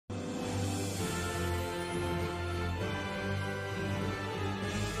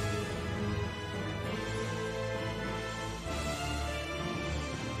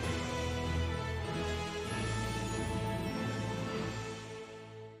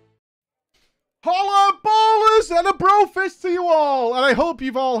and a bro fist to you all, and I hope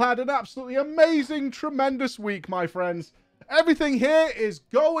you've all had an absolutely amazing, tremendous week, my friends. Everything here is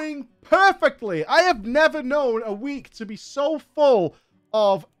going perfectly. I have never known a week to be so full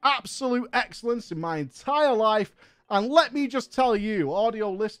of absolute excellence in my entire life. And let me just tell you,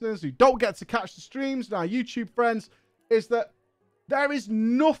 audio listeners who don't get to catch the streams and our YouTube friends, is that there is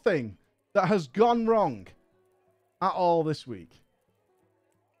nothing that has gone wrong at all this week.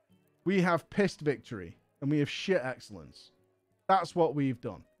 We have pissed victory and we have shit excellence. That's what we've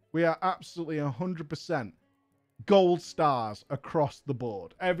done. We are absolutely 100% gold stars across the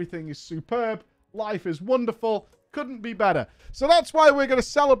board. Everything is superb. Life is wonderful. Couldn't be better. So that's why we're going to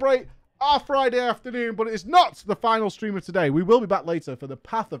celebrate our Friday afternoon, but it is not the final stream of today. We will be back later for the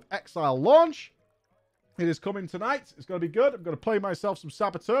Path of Exile launch. It is coming tonight. It's going to be good. I'm going to play myself some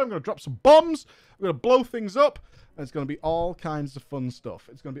Saboteur. I'm going to drop some bombs. I'm going to blow things up. And it's going to be all kinds of fun stuff.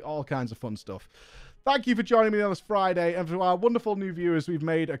 It's going to be all kinds of fun stuff. Thank you for joining me on this Friday and for our wonderful new viewers we've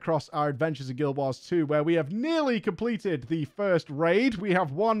made across our adventures in Guild Wars 2, where we have nearly completed the first raid. We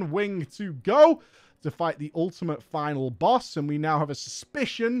have one wing to go to fight the ultimate final boss, and we now have a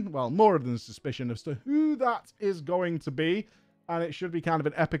suspicion, well, more than a suspicion, as to who that is going to be. And it should be kind of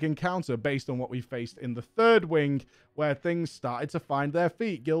an epic encounter based on what we faced in the third wing, where things started to find their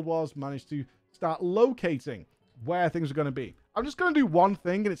feet. Guild Wars managed to start locating where things are going to be. I'm just going to do one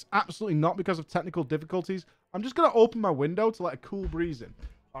thing, and it's absolutely not because of technical difficulties. I'm just going to open my window to let a cool breeze in.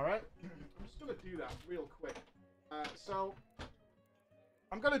 All right? I'm just going to do that real quick. So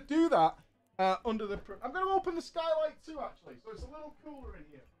I'm going to do that under the... I'm going to open the skylight too, actually, so it's a little cooler in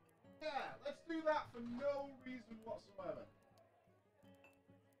here. Yeah, let's do that for no reason whatsoever.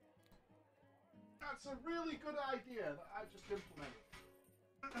 That's a really good idea that I've just implemented.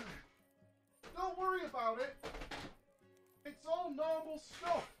 Don't worry about it. It's all normal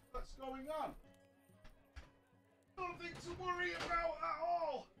stuff that's going on. Nothing to worry about at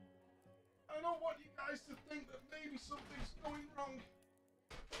all. I don't want you guys to think that maybe something's going wrong.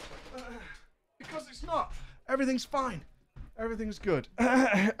 Because it's not. Everything's fine. Everything's good.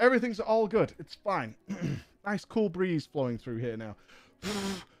 Everything's all good. It's fine. Nice cool breeze flowing through here now.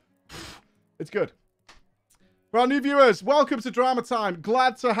 It's good. For our new viewers, welcome to Drama Time.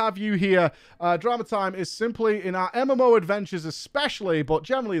 Glad to have you here. Drama Time is simply, in our MMO adventures especially, but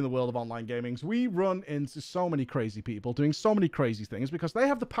generally in the world of online gaming, we run into so many crazy people doing so many crazy things because they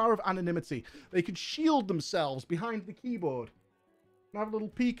have the power of anonymity. They can shield themselves behind the keyboard and have little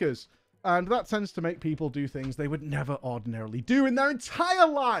peekers. And that tends to make people do things they would never ordinarily do in their entire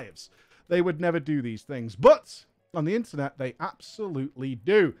lives. They would never do these things. But on the internet, they absolutely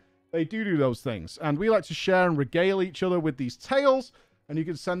do. They do those things. And we like to share and regale each other with these tales. And you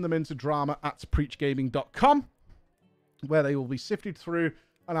can send them into drama@preachgaming.com, where they will be sifted through.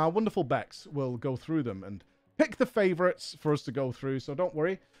 And our wonderful Bex will go through them and pick the favorites for us to go through. So don't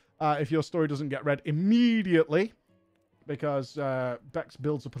worry if your story doesn't get read immediately, because Bex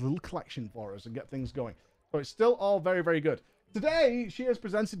builds up a little collection for us and get things going. So it's still all very, very good. Today, she has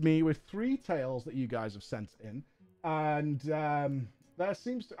presented me with 3 tales that you guys have sent in. And there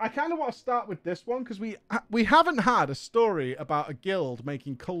seems to... I kind of want to start with this one, because we haven't had a story about a guild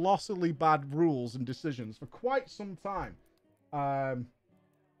making colossally bad rules and decisions for quite some time. And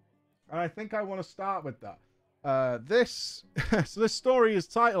I think I want to start with that. So this story is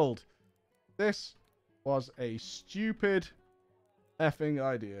titled, "This Was a Stupid Effing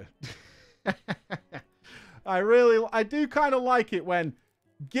Idea." I do kind of like it when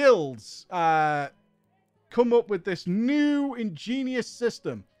guilds come up with this new ingenious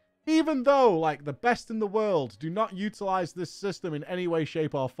system, even though like the best in the world do not utilize this system in any way,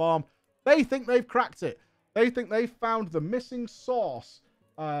 shape, or form. They think they've cracked it. They think they've found the missing sauce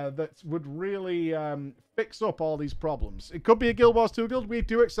that would really fix up all these problems. It could be a Guild Wars 2 guild. We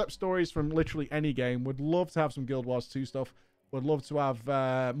do accept stories from literally any game. Would love to have some Guild Wars 2 stuff. Would love to have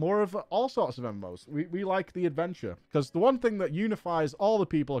more of all sorts of MMOs. We like the adventure, because the one thing that unifies all the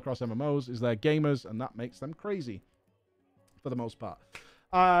people across MMOs is they're gamers, and that makes them crazy for the most part.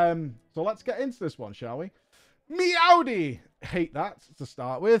 So let's get into this one, shall we? Meowdy! Hate that to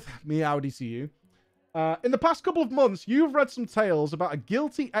start with. Meowdy to you. In the past couple of months, you've read some tales about a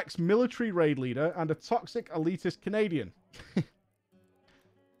guilty ex-military raid leader and a toxic elitist Canadian.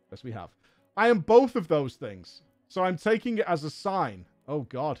 Yes, we have. I am both of those things, so I'm taking it as a sign. Oh,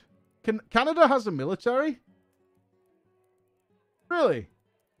 God. Canada has a military? Really?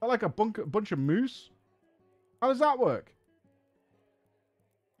 They're like a bunch of moose? How does that work?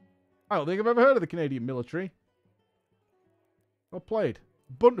 I don't think I've ever heard of the Canadian military. Well played.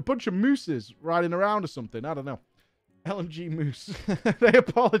 A bunch of mooses riding around or something. I don't know. LMG Moose. They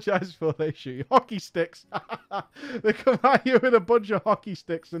apologize for they shoot you. Hockey sticks. They come at you with a bunch of hockey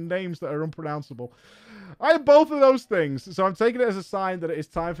sticks and names that are unpronounceable. I have both of those things, so I'm taking it as a sign that it is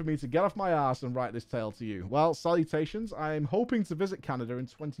time for me to get off my ass and write this tale to you. Well, salutations. I'm hoping to visit Canada in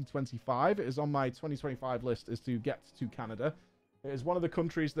 2025. It is on my 2025 list is to get to Canada. It is one of the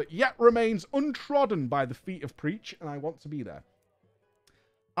countries that yet remains untrodden by the feet of Preach, and I want to be there.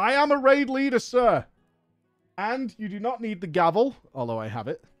 I am a raid leader, sir. And you do not need the gavel, although I have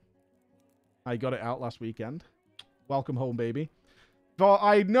it. I got it out last weekend. Welcome home, baby. For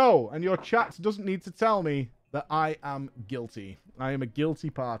I know, and your chat doesn't need to tell me, that I am guilty. I am a guilty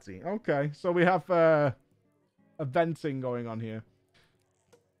party. Okay, so we have a venting going on here.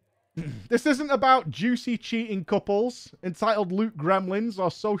 This isn't about juicy cheating couples, entitled loot gremlins,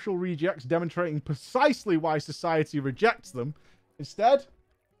 or social rejects demonstrating precisely why society rejects them. Instead,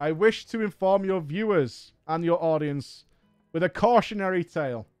 I wish to inform your viewers and your audience with a cautionary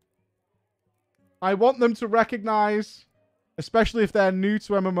tale. I want them to recognize, especially if they're new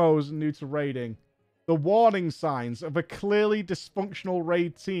to MMOs and new to raiding, the warning signs of a clearly dysfunctional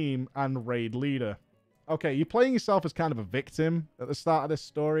raid team and raid leader. Okay, you're playing yourself as kind of a victim at the start of this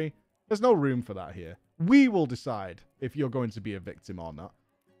story. There's no room for that here. We will decide if you're going to be a victim or not.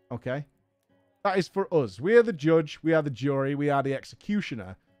 Okay? That is for us. We are the judge, we are the jury, we are the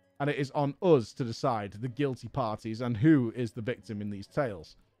executioner, and it is on us to decide the guilty parties and who is the victim in these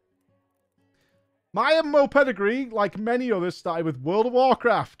tales. My MMO pedigree, like many others, started with World of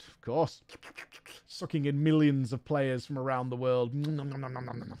Warcraft, of course, sucking in millions of players from around the world.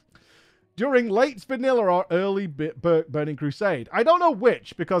 During late vanilla or early Burning Crusade. I don't know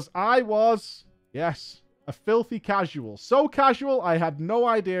which, because I was, yes, a filthy casual. So casual, I had no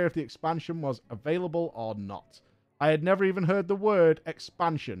idea if the expansion was available or not. I had never even heard the word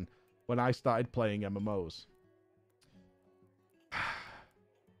expansion when I started playing MMOs.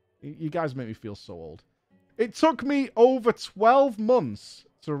 You guys make me feel so old. It took me over 12 months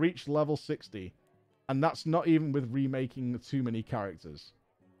to reach level 60. And that's not even with remaking too many characters.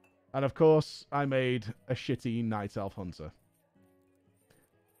 And of course, I made a shitty Night Elf Hunter.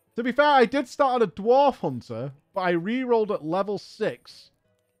 To be fair, I did start at a Dwarf Hunter, but I re-rolled at level 6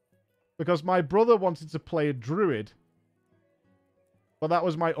 because my brother wanted to play a Druid. But that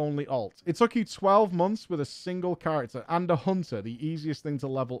was my only alt. It took you 12 months with a single character and a Hunter, the easiest thing to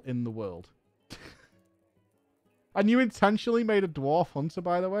level in the world. And you intentionally made a Dwarf Hunter,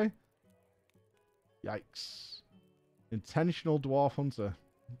 by the way? Yikes. Intentional Dwarf Hunter.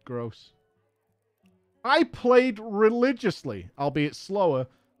 Gross. I played religiously, albeit slower,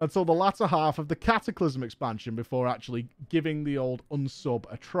 until the latter half of the Cataclysm expansion before actually giving the old unsub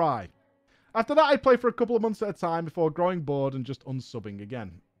a try. After that, I'd play for a couple of months at a time before growing bored and just unsubbing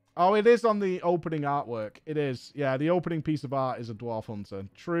again. Oh, it is on the opening artwork. It is. Yeah, the opening piece of art is a Dwarf Hunter.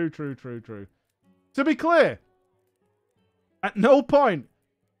 True, true, true, true. To be clear, at no point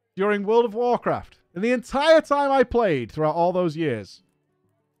during World of Warcraft, in the entire time I played throughout all those years,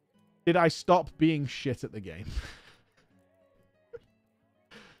 did I stop being shit at the game.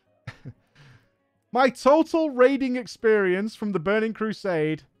 My total raiding experience from the Burning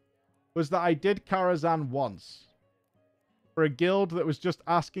Crusade was that I did Karazhan once. For a guild that was just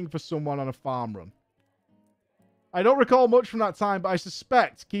asking for someone on a farm run. I don't recall much from that time, but I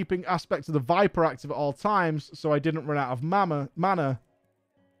suspect keeping aspects of the Viper active at all times so I didn't run out of mana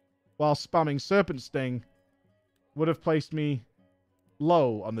while spamming Serpent Sting would have placed me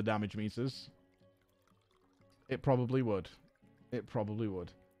low on the damage meters. It probably would. It probably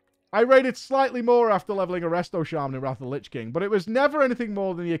would. I raided slightly more after leveling a Resto Shaman in Wrath of the Lich King, but it was never anything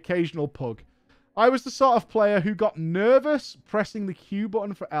more than the occasional pug. I was the sort of player who got nervous pressing the Q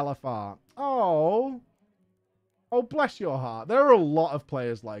button for LFR. Oh. Oh, bless your heart. There are a lot of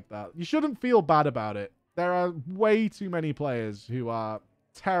players like that. You shouldn't feel bad about it. There are way too many players who are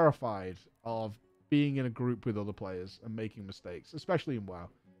terrified of being in a group with other players and making mistakes, especially in WoW.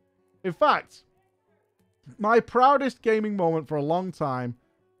 In fact, my proudest gaming moment for a long time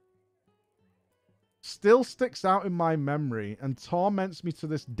still sticks out in my memory and torments me to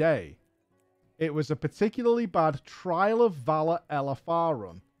this day. It was a particularly bad Trial of Valor LFR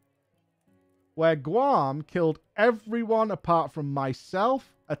run, where Guam killed everyone apart from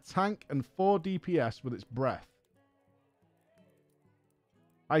myself, a tank, and 4 DPS with its breath.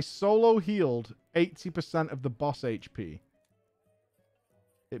 I solo healed 80% of the boss HP.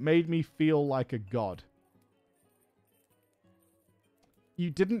 It made me feel like a god. You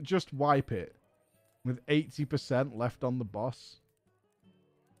didn't just wipe it with 80% left on the boss.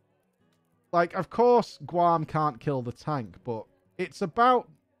 Like, of course, Guam can't kill the tank, but it's about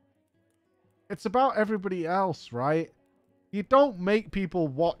It's about everybody else, right? You don't make people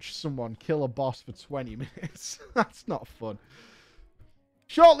watch someone kill a boss for 20 minutes. That's not fun.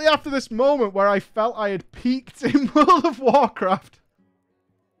 Shortly after this moment where I felt I had peaked in World of Warcraft.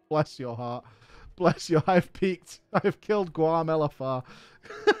 Bless your heart. Bless you. I've peaked. I've killed Guam Elafar.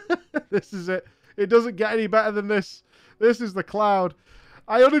 This is it. It doesn't get any better than this. This is the cloud.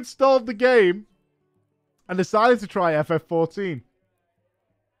 I uninstalled the game and decided to try FF14.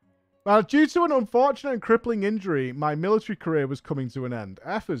 Now, due to an unfortunate and crippling injury, my military career was coming to an end.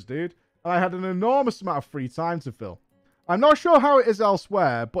 Effers, dude. And I had an enormous amount of free time to fill. I'm not sure how it is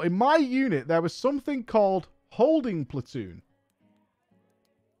elsewhere, but in my unit, there was something called Holding Platoon.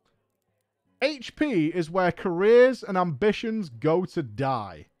 HP is where careers and ambitions go to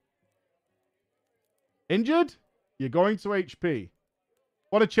die. Injured? You're going to HP.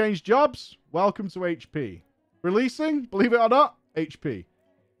 Want to change jobs? Welcome to HP. Releasing? Believe it or not, HP.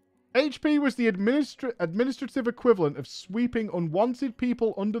 HP was the administrative equivalent of sweeping unwanted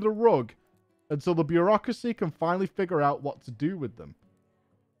people under the rug until the bureaucracy can finally figure out what to do with them.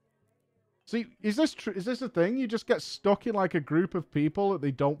 See, is this a thing? You just get stuck in like a group of people that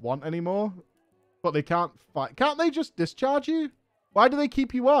they don't want anymore, but they can't fight. Can't they just discharge you? Why do they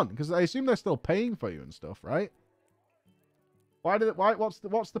keep you on? Because I assume they're still paying for you and stuff, right? What's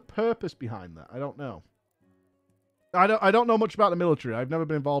the purpose behind that? I don't know. I don't know much about the military. I've never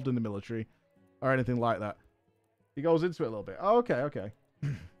been involved in the military or anything like that. He goes into it a little bit. Oh, okay.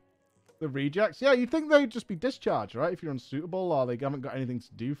 The rejects. Yeah, you'd think they'd just be discharged, right? If you're unsuitable or they haven't got anything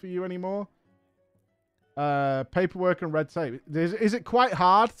to do for you anymore. Paperwork and red tape. Is it quite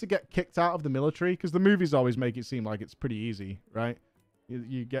hard to get kicked out of the military? Because the movies always make it seem like it's pretty easy, right?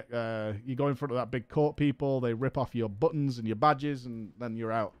 You go in front of that big court people, they rip off your buttons and your badges, and then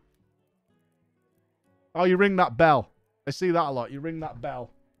you're out. Oh, you ring that bell. I see that a lot. You ring that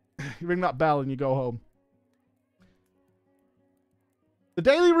bell. You ring that bell and you go home. The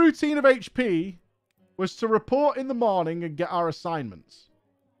daily routine of HP was to report in the morning and get our assignments.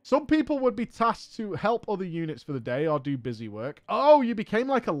 Some people would be tasked to help other units for the day or do busy work. Oh, you became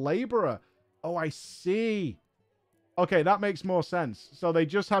like a laborer. Oh, I see. Okay, that makes more sense. So they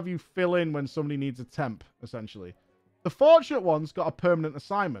just have you fill in when somebody needs a temp, essentially. The fortunate ones got a permanent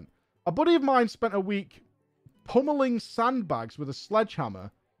assignment. A buddy of mine spent a week pummeling sandbags with a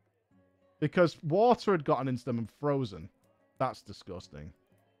sledgehammer because water had gotten into them and frozen. That's disgusting.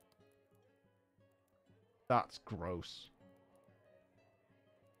 That's gross.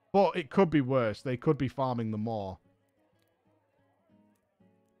 But it could be worse. They could be farming them more.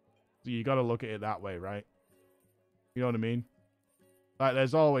 So you got to look at it that way, right? You know what I mean? Like,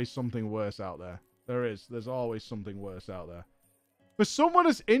 there's always something worse out there. There is. There's always something worse out there. For someone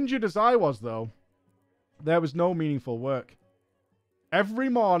as injured as I was, though, there was no meaningful work. Every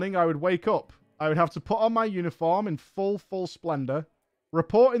morning I would wake up. I would have to put on my uniform in full splendor,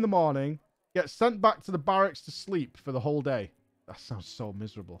 report in the morning, get sent back to the barracks to sleep for the whole day. That sounds so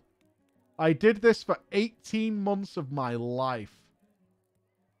miserable. I did this for 18 months of my life.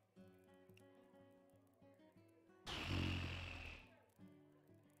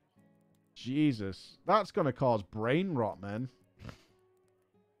 Jesus. That's going to cause brain rot, man.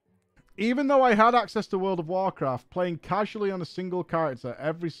 Even though I had access to World of Warcraft, playing casually on a single character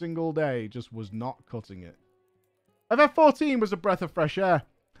every single day just was not cutting it. FF14 was a breath of fresh air.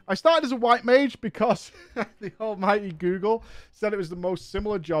 I started as a white mage because the almighty Google said it was the most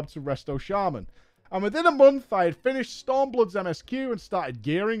similar job to Resto Shaman. And within a month, I had finished Stormblood's MSQ and started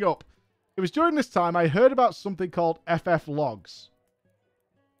gearing up. It was during this time I heard about something called FF Logs.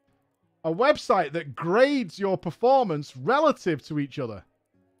 A website that grades your performance relative to each other.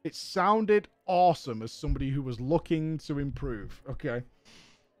 It sounded awesome as somebody who was looking to improve. Okay.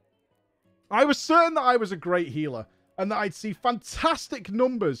 I was certain that I was a great healer and that I'd see fantastic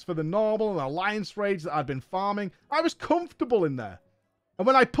numbers for the normal and alliance raids that I'd been farming. I was comfortable in there. And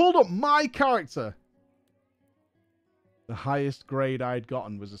when I pulled up my character, the highest grade I'd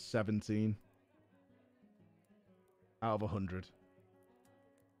gotten was a 17 out of 100.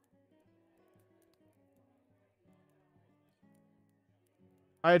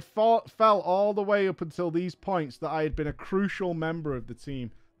 I had fell all the way up until these points that I had been a crucial member of the team.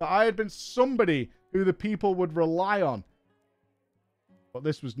 That I had been somebody who the people would rely on. But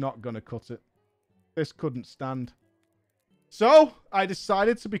this was not going to cut it. This couldn't stand. So, I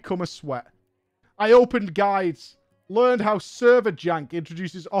decided to become a sweat. I opened guides, learned how server jank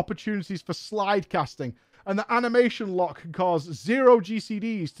introduces opportunities for slide casting, and the animation lock can cause 0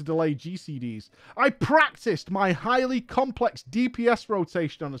 GCDs to delay GCDs. I practiced my highly complex DPS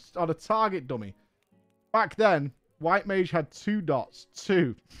rotation on a target dummy. Back then, White Mage had 2 dots.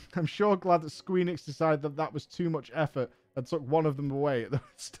 2. I'm sure glad that Squeenix decided that that was too much effort and took one of them away at the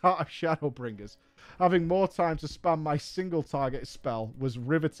start of Shadowbringers. Having more time to spam my single target spell was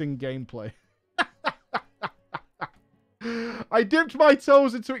riveting gameplay. I dipped my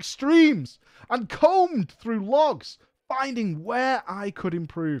toes into extremes and combed through logs, finding where I could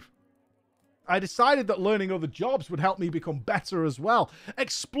improve. I decided that learning other jobs would help me become better as well.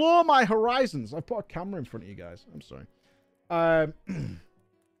 Explore my horizons. I put a camera in front of you guys. I'm sorry.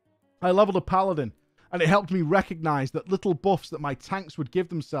 I leveled a paladin, and it helped me recognize that little buffs that my tanks would give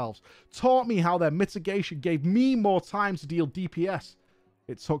themselves taught me how their mitigation gave me more time to deal DPS.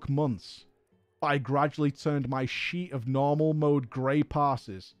 It took months, but I gradually turned my sheet of normal mode grey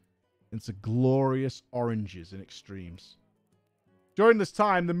passes into glorious oranges in extremes. During this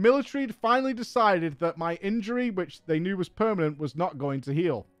time, the military finally decided that my injury, which they knew was permanent, was not going to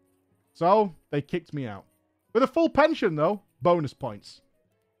heal. So, they kicked me out. With a full pension, though. Bonus points.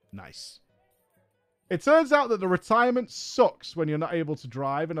 Nice. It turns out that the retirement sucks when you're not able to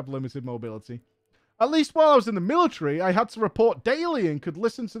drive and have limited mobility. At least while I was in the military, I had to report daily and could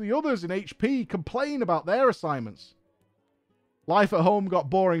listen to the others in HP complain about their assignments. Life at home got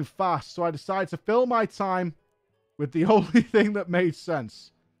boring fast, so I decided to fill my time with the only thing that made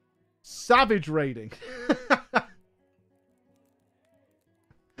sense. Savage raiding.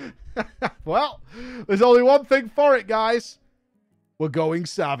 Well, there's only one thing for it, guys. We're going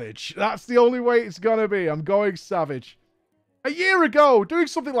savage. That's the only way it's gonna be. I'm going savage. A year ago, doing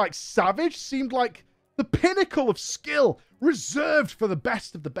something like savage seemed like the pinnacle of skill, reserved for the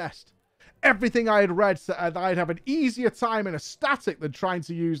best of the best. Everything I had read said I'd have an easier time in a static than trying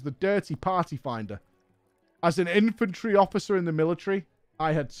to use the dirty party finder. As an infantry officer in the military,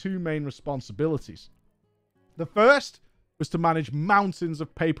 I had 2 main responsibilities. The first was to manage mountains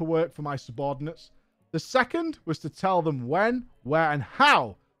of paperwork for my subordinates. The second was to tell them when, where, and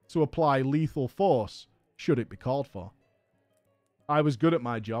how to apply lethal force, should it be called for. I was good at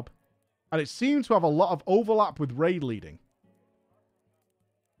my job, and it seemed to have a lot of overlap with raid leading.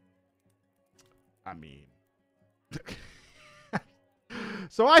 I mean...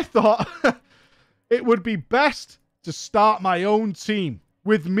 So I thought... It would be best to start my own team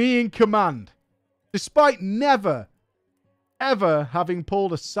with me in command, despite never, ever having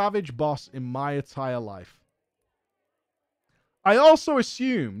pulled a savage boss in my entire life. I also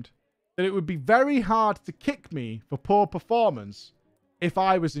assumed that it would be very hard to kick me for poor performance if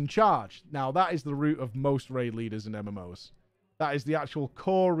I was in charge. Now, that is the root of most raid leaders in MMOs. That is the actual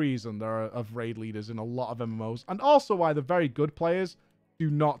core reason there are of raid leaders in a lot of MMOs, and also why the very good players do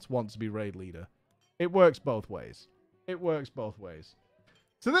not want to be raid leader. It works both ways. It works both ways.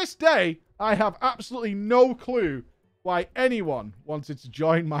 To this day, I have absolutely no clue why anyone wanted to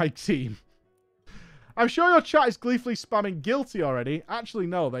join my team. I'm sure your chat is gleefully spamming guilty already. Actually,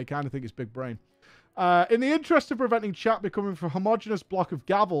 no, they kind of think it's big brain. In the interest of preventing chat becoming a homogenous block of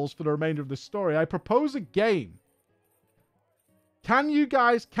gavels for the remainder of the story, I propose a game. Can you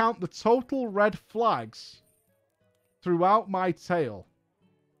guys count the total red flags throughout my tale?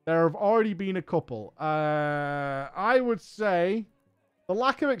 There have already been a couple. I would say the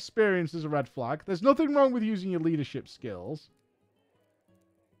lack of experience is a red flag. There's nothing wrong with using your leadership skills.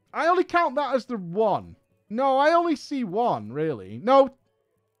 I only count that as the 1. No, I only see 1, really. No,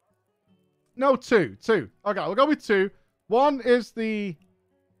 2. 2. Okay, we'll go with 2. 1 is the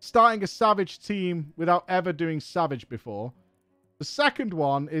starting a savage team without ever doing savage before. The second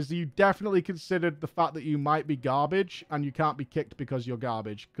one is you definitely considered the fact that you might be garbage and you can't be kicked because you're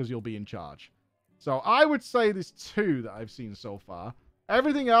garbage because you'll be in charge. So I would say there's 2 that I've seen so far.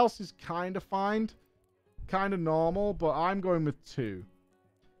 Everything else is kind of fine, kind of normal, but I'm going with 2.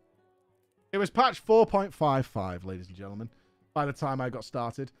 It was patch 4.55, ladies and gentlemen, by the time I got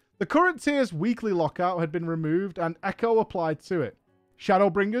started. The current tier's weekly lockout had been removed and Echo applied to it.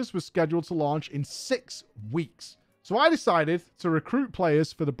 Shadowbringers was scheduled to launch in 6 weeks. So I decided to recruit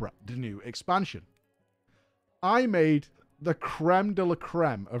players for the brand new expansion. I made the creme de la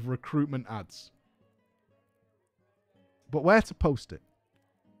creme of recruitment ads. But where to post it?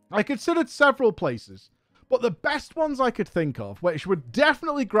 I considered several places, but the best ones I could think of, which would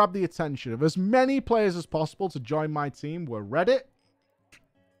definitely grab the attention of as many players as possible to join my team, were Reddit,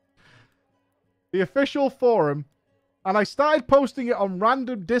 the official forum, and I started posting it on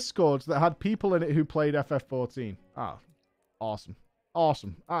random Discords that had people in it who played FF14. Ah, awesome.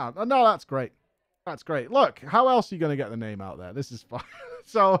 Awesome. Ah, no, that's great. That's great. Look, how else are you going to get the name out there? This is fine.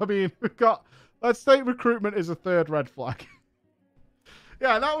 So, I mean, we've got... Let's say recruitment is a 3rd red flag.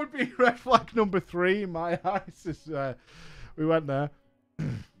 Yeah, that would be red flag number 3 in my eyes. We went there.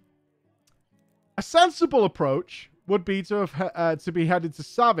 A sensible approach would be to have to be headed to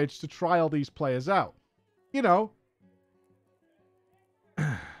Savage to trial these players out. You know.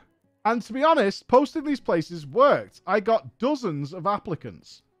 And to be honest, posting these places worked. I got dozens of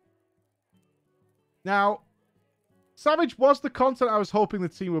applicants. Now, Savage was the content I was hoping the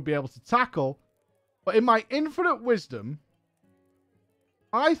team would be able to tackle, but in my infinite wisdom,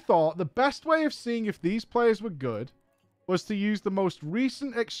 I thought the best way of seeing if these players were good was to use the most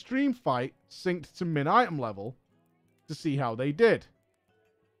recent extreme fight synced to min item level to see how they did.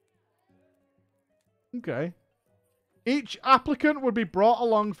 Okay. Each applicant would be brought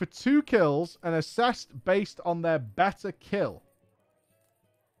along for 2 kills and assessed based on their better kill.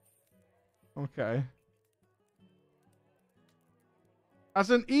 Okay. As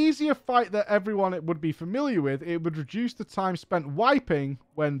an easier fight that everyone would be familiar with, it would reduce the time spent wiping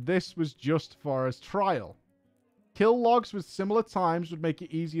when this was just for a trial. Kill logs with similar times would make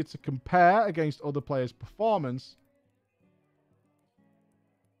it easier to compare against other players' performance.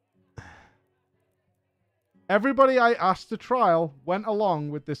 Everybody I asked to trial went along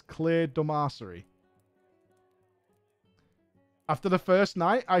with this clear dumbassery. After the first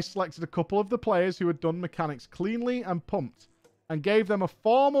night, I selected a couple of the players who had done mechanics cleanly and pumped, and gave them a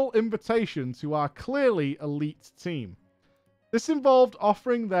formal invitation to our clearly elite team. This involved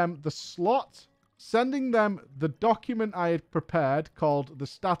offering them the slot, sending them the document I had prepared called the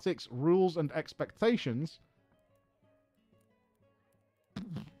Statics Rules and Expectations,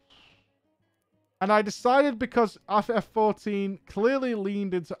 and I decided because FF14 clearly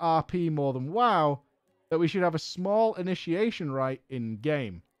leaned into RP more than WoW, that we should have a small initiation rite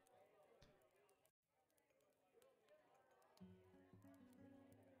in-game.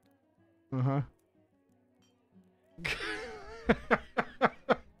 Uh-huh.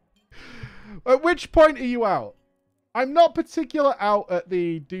 At which point are you out? I'm not particular out at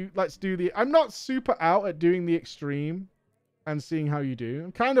the I'm not super out at doing the extreme and seeing how you do.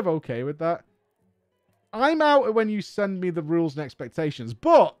 I'm kind of okay with that. I'm out when you send me the rules and expectations,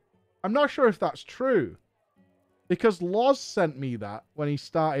 but I'm not sure if that's true. Because Loz sent me that when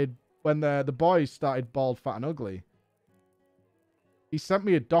the boys started Bald, Fat and Ugly. He sent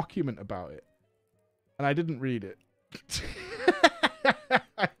me a document about it. And I didn't read it.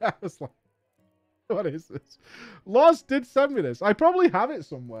 I was like, what is this? Loz did send me this. I probably have it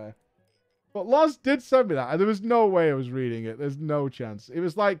somewhere. But Loz did send me that. And there was no way I was reading it. There's no chance. It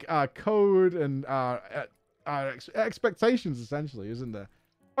was like code and expectations, essentially, isn't there?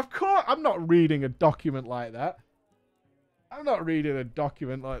 Of course, I'm not reading a document like that. I'm not reading a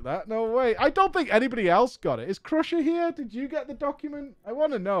document like that. No way. I don't think anybody else got it. Is Crusher here? Did you get the document? I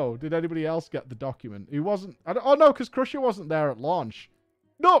want to know. Did anybody else get the document? He wasn't. Oh, no, because Crusher wasn't there at launch.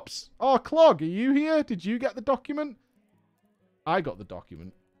 Noops. Oh, Clog, are you here? Did you get the document? I got the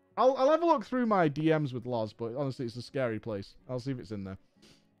document. I'll have a look through my DMs with Loz, but honestly, it's a scary place. I'll see if it's in there.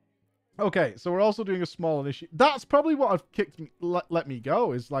 Okay, so we're also doing a small initiative. That's probably what I've let me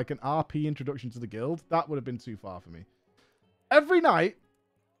go, is like an RP introduction to the guild. That would have been too far for me. Every night,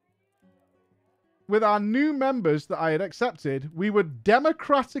 with our new members that I had accepted, we would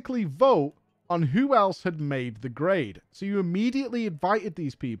democratically vote on who else had made the grade. So you immediately invited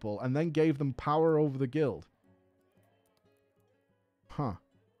these people and then gave them power over the guild. Huh.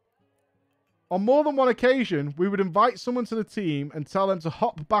 On more than one occasion, we would invite someone to the team and tell them to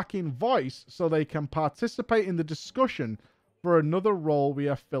hop back in voice so they can participate in the discussion for another role we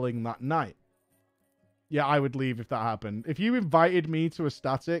are filling that night. Yeah, I would leave if that happened. If you invited me to a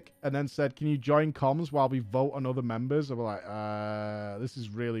static and then said, can you join comms while we vote on other members? I'd be like, this is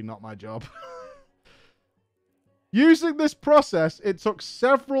really not my job. Using this process, it took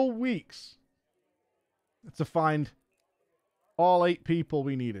several weeks to find all 8 people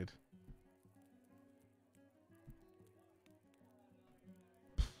we needed.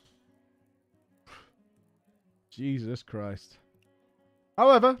 Jesus Christ.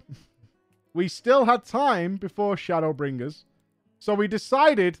 However, we still had time before Shadowbringers, so we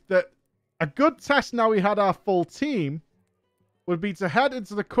decided that a good test now we had our full team would be to head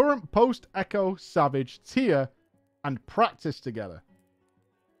into the current post-Echo Savage tier and practice together.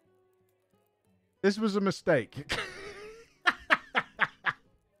 This was a mistake.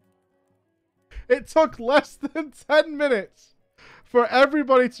 It took less than 10 minutes for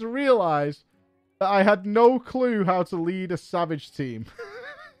everybody to realize that I had no clue how to lead a Savage team.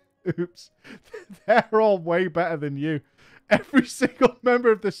 Oops. They're all way better than you. Every single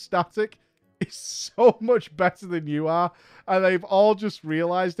member of the static is so much better than you are, and they've all just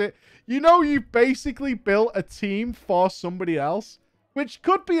realized it. You know, you've basically built a team for somebody else, which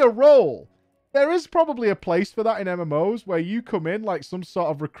could be a role. There is probably a place for that in MMOs where you come in like some sort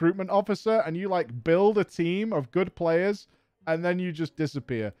of recruitment officer and you like build a team of good players and then you just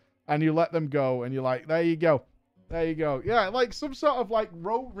disappear and you let them go and you're like, there you go. There you go. Yeah, like some sort of like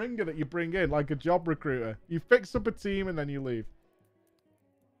rogue ringer that you bring in, like a job recruiter. You fix up a team and then you leave.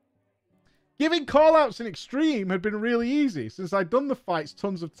 Giving callouts in Extreme had been really easy since I'd done the fights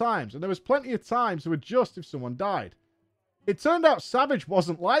tons of times and there was plenty of time to adjust if someone died. It turned out Savage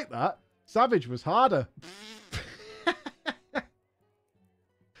wasn't like that. Savage was harder.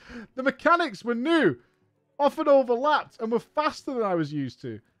 The mechanics were new, often overlapped, and were faster than I was used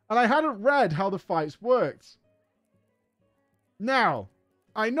to, and I hadn't read how the fights worked. Now,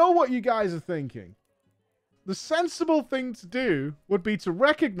 I know what you guys are thinking. The sensible thing to do would be to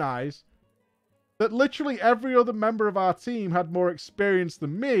recognize that literally every other member of our team had more experience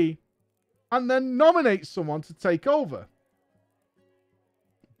than me, and then nominate someone to take over.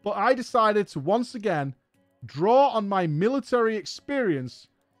 But I decided to once again draw on my military experience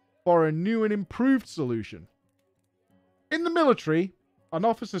for a new and improved solution. In the military, an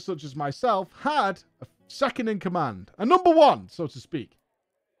officer such as myself had a second in command, a number one, so to speak.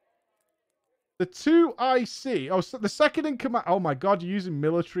 The 2IC, oh, so the second in command, oh my god, you're using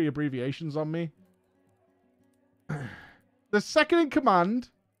military abbreviations on me. The second in command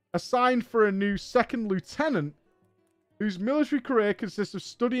assigned for a new second lieutenant whose military career consists of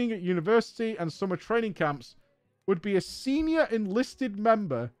studying at university and summer training camps, would be a senior enlisted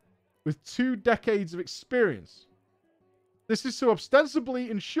member with 2 decades of experience. This is to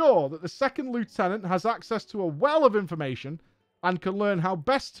ostensibly ensure that the second lieutenant has access to a well of information and can learn how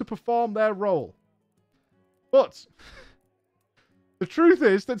best to perform their role. But the truth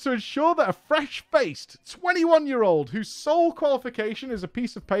is that to ensure that a fresh-faced 21-year-old whose sole qualification is a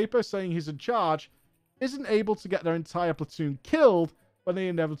piece of paper saying he's in charge isn't able to get their entire platoon killed when they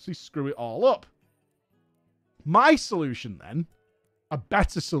inevitably screw it all up. My solution then, a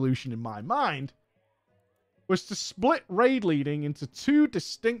better solution in my mind, was to split raid leading into 2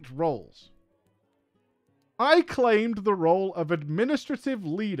 distinct roles. I claimed the role of administrative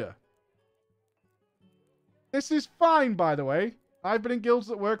leader. This is fine, by the way. I've been in guilds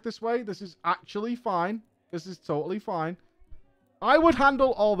that work this way. This is actually fine. This is totally fine. I would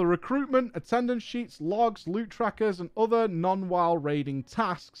handle all the recruitment, attendance sheets, logs, loot trackers, and other non-WoW raiding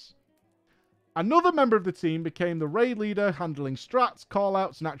tasks. Another member of the team became the raid leader, handling strats,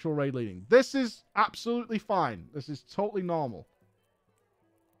 callouts, and actual raid leading. This is absolutely fine. This is totally normal.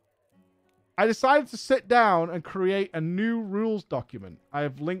 I decided to sit down and create a new rules document. I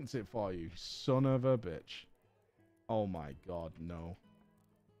have linked it for you, son of a bitch. Oh my god, no.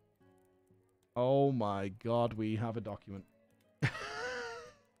 Oh my god, we have a document.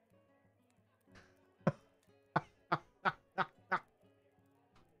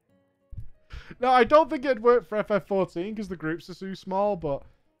 No, I don't think it'd work for FF14 because the groups are too small, but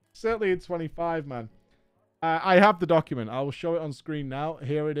certainly in 25, man. I have the document. I will show it on screen now.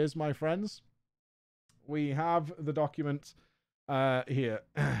 Here it is, my friends. We have the document here.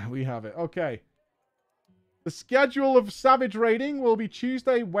 We have it. Okay. The schedule of Savage raiding will be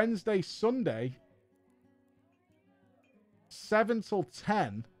Tuesday, Wednesday, Sunday. 7 till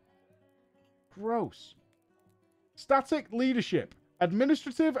 10. Gross. Static leadership.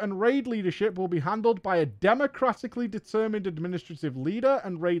 Administrative and raid leadership will be handled by a democratically determined administrative leader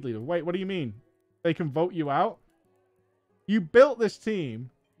and raid leader. Wait, what do you mean? They can vote you out? You built this team,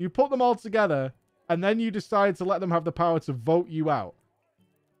 you put them all together, and then you decide to let them have the power to vote you out.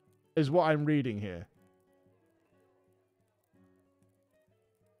 Is what I'm reading here.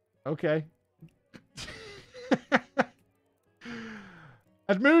 Okay.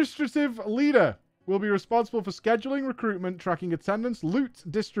 Administrative leader will be responsible for scheduling, recruitment, tracking attendance, loot,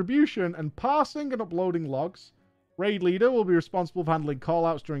 distribution, and parsing and uploading logs. Raid leader will be responsible for handling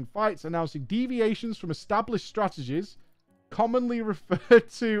callouts during fights, announcing deviations from established strategies, commonly referred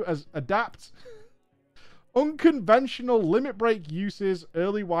to as adapt, unconventional limit break uses,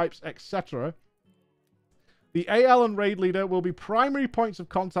 early wipes, etc. The AL and raid leader will be primary points of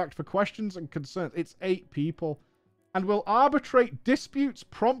contact for questions and concerns. It's 8 people. And will arbitrate disputes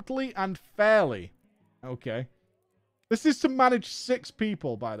promptly and fairly. Okay. This is to manage 6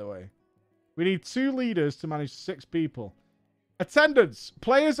 people, by the way. We need 2 leaders to manage 6 people. Attendance.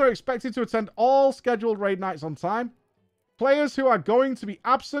 Players are expected to attend all scheduled raid nights on time. Players who are going to be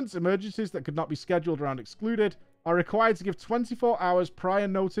absent, emergencies that could not be scheduled around excluded, are required to give 24 hours prior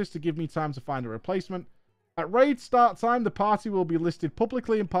notice to give me time to find a replacement. At raid start time, the party will be listed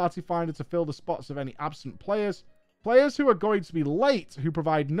publicly in Party Finder to fill the spots of any absent players. Players who are going to be late, who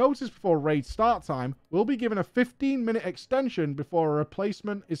provide notice before raid start time, will be given a 15-minute extension before a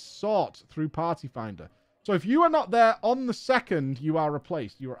replacement is sought through Party Finder. So if you are not there on the second, you are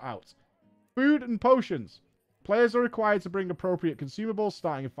replaced. You are out. Food and potions. Players are required to bring appropriate consumables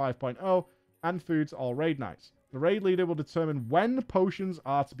starting at 5.0 and food to all raid nights. The raid leader will determine when potions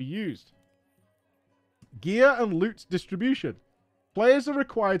are to be used. Gear and loot distribution. Players are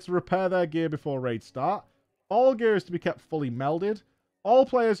required to repair their gear before raid start. All gear is to be kept fully melded. All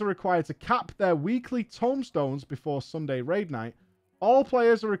players are required to cap their weekly tomestones before Sunday raid night. All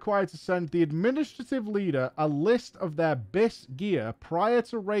players are required to send the administrative leader a list of their BIS gear prior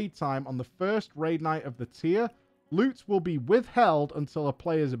to raid time on the first raid night of the tier. Loot will be withheld until a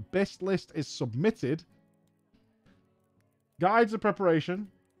player's BIS list is submitted. Guides of preparation.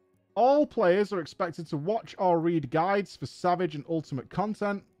 All players are expected to watch or read guides for Savage and Ultimate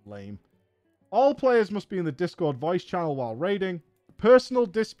content. Lame. All players must be in the Discord voice channel while raiding. Personal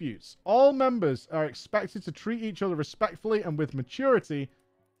disputes. All members are expected to treat each other respectfully and with maturity.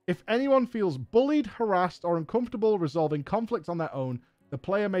 If anyone feels bullied, harassed, or uncomfortable resolving conflict on their own, the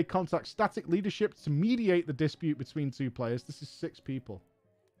player may contact static leadership to mediate the dispute between two players. This is 6 people.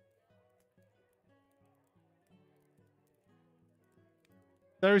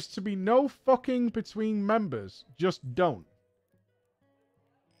 There is to be no fucking between members. Just don't.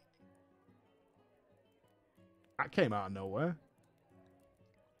 That came out of nowhere.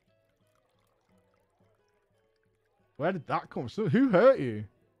 Where did that come from? Who hurt you?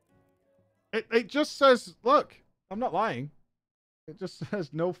 It just says, look, I'm not lying. It just says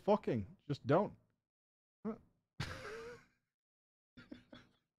no fucking. Just don't.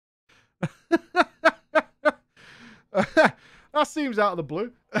 That seems out of the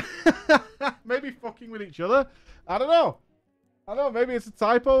blue. Maybe fucking with each other. I don't know. I don't know. Maybe it's a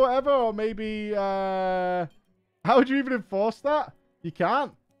typo or whatever. Or maybe... How would you even enforce that? You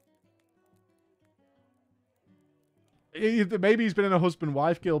can't. Maybe he's been in a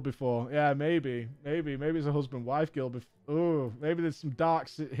husband-wife guild before. Yeah, maybe. Maybe it's a husband-wife guild. Oh, maybe there's some dark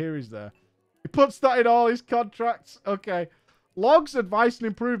theories there. He puts that in all his contracts. Okay. Logs, advice, and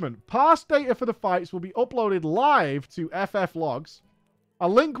improvement. Past data for the fights will be uploaded live to FF Logs. A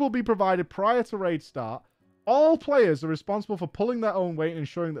link will be provided prior to raid start. All players are responsible for pulling their own weight and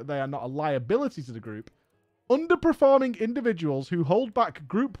ensuring that they are not a liability to the group. Underperforming individuals who hold back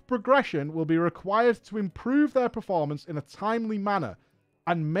group progression will be required to improve their performance in a timely manner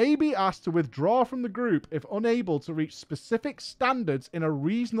and may be asked to withdraw from the group if unable to reach specific standards in a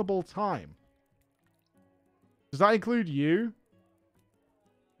reasonable time. Does that include you?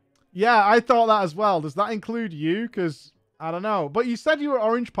 Yeah, I thought that as well. Does that include you? Because, I don't know. But you said you were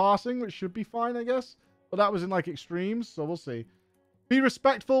orange passing, which should be fine, I guess. But that was in, like, extremes, so we'll see. Be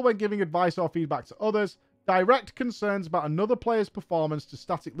respectful when giving advice or feedback to others. Direct concerns about another player's performance to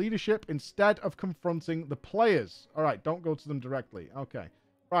static leadership instead of confronting the players. All right, don't go to them directly. Okay.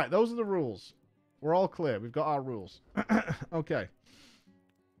 Right, those are the rules. We're all clear. We've got our rules. Okay.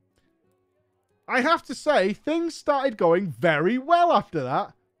 I have to say, things started going very well after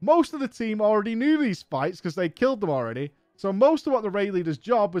that. Most of the team already knew these fights because they killed them already. So most of what the raid leader's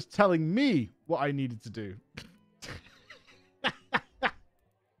job was telling me what I needed to do.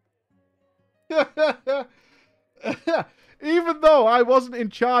 Even though I wasn't in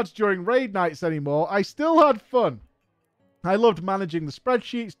charge during raid nights anymore, I still had fun. I loved managing the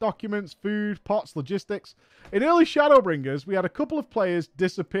spreadsheets, documents, food, pots, logistics. In early Shadowbringers, we had a couple of players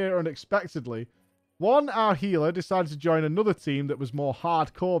disappear unexpectedly. One, our healer, decided to join another team that was more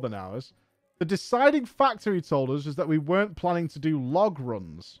hardcore than ours. The deciding factor, he told us, was that we weren't planning to do log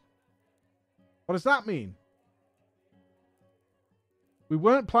runs. What does that mean? We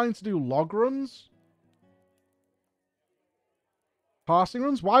weren't planning to do log runs? Passing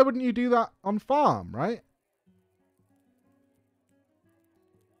runs? Why wouldn't you do that on farm, right?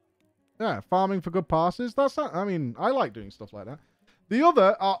 Yeah, farming for good passes. That's not, I mean, I like doing stuff like that. The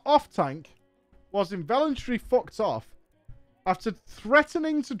other, our off-tank, was involuntarily fucked off after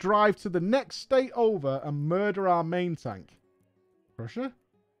threatening to drive to the next state over and murder our main tank. Crusher?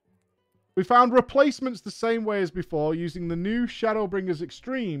 We found replacements the same way as before, using the new Shadowbringers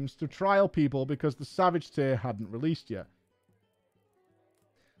Extremes to trial people because the Savage tier hadn't released yet.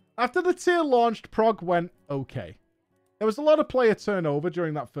 After the tier launched, prog went okay. There was a lot of player turnover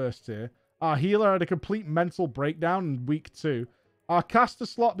during that first tier. Our healer had a complete mental breakdown in week 2. Our caster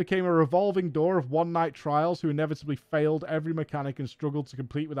slot became a revolving door of one-night trials who inevitably failed every mechanic and struggled to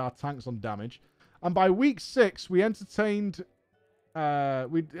compete with our tanks on damage. And by week 6, we entertained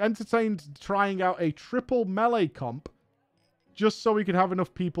trying out a triple melee comp just so we could have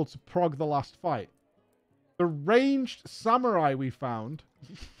enough people to prog the last fight. The ranged samurai we found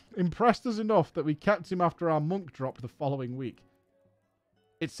impressed us enough that we kept him after our monk drop the following week.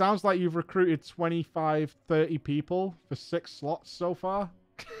 It sounds like you've recruited 25, 30 people for 6 slots so far.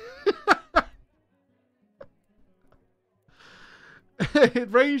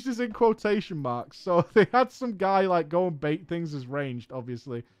 Ranged is in quotation marks, so they had some guy like go and bait things as ranged,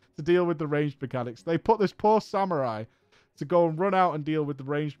 obviously, to deal with the ranged mechanics. They put this poor samurai to go and run out and deal with the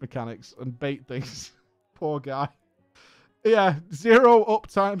ranged mechanics and bait things. Poor guy. Yeah, 0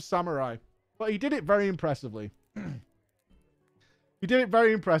 uptime samurai. But he did it very impressively. He did it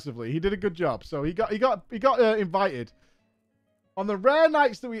very impressively. He did a good job. So he got invited. On the rare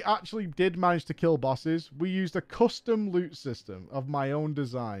nights that we actually did manage to kill bosses, we used a custom loot system of my own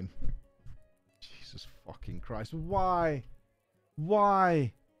design. Jesus fucking Christ. Why?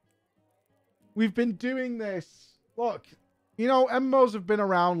 Why? We've been doing this. Look, you know, MMOs have been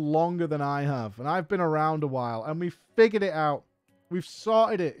around longer than I have, and I've been around a while, and we've figured it out. We've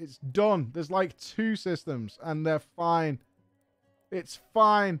sorted it. It's done. There's like 2 systems, and they're fine. It's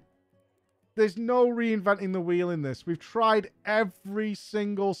fine. There's no reinventing the wheel in this. We've tried every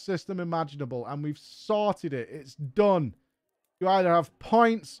single system imaginable, and we've sorted it. It's done. You either have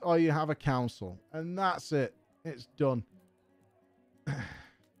points or you have a council, and that's it. It's done.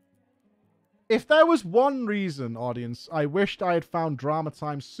 If there was one reason, audience, I wished I had found Drama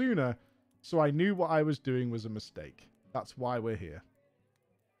Time sooner, so I knew what I was doing was a mistake. That's why we're here.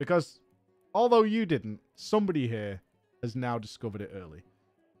 Because, although you didn't, somebody here has now discovered it early.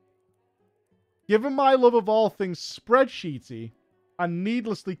 Given my love of all things spreadsheety and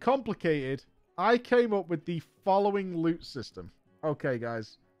needlessly complicated, I came up with the following loot system. Okay,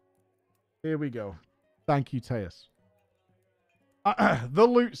 guys. Here we go. Thank you, Teus. The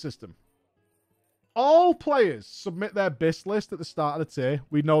loot system. All players submit their BIS list at the start of the tier.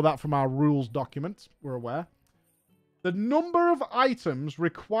 We know that from our rules document. We're aware. The number of items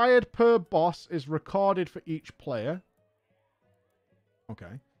required per boss is recorded for each player.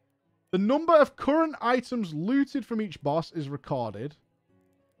 Okay. The number of current items looted from each boss is recorded.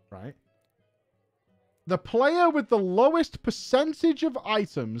 Right. The player with the lowest percentage of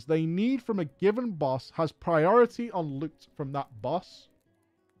items they need from a given boss has priority on loot from that boss.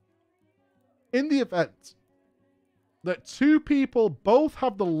 In the event that 2 people both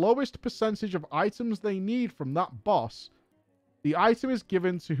have the lowest percentage of items they need from that boss, the item is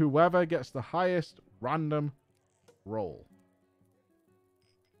given to whoever gets the highest random roll.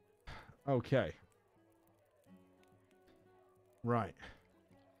 Okay. Right.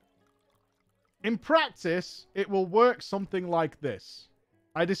 In practice, it will work something like this.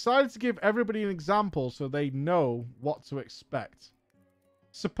 I decided to give everybody an example so they know what to expect.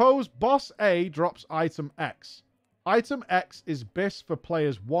 Suppose Boss A drops item X. Item X is BIS for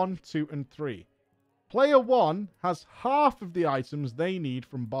players 1, 2, and 3. Player 1 has half of the items they need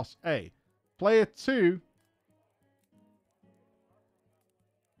from Boss A. Player 2...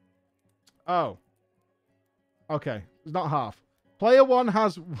 Oh. Okay. It's not half. Player 1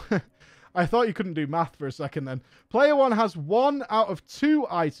 has... I thought you couldn't do math for a second then. Player 1 has 1 out of 2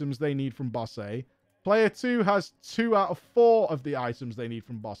 items they need from Boss A. Player 2 has 2 out of 4 of the items they need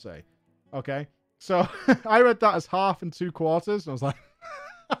from Boss A. Okay? So, I read that as half and 2 quarters. And I was like,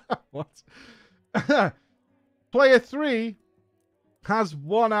 what? Player 3 has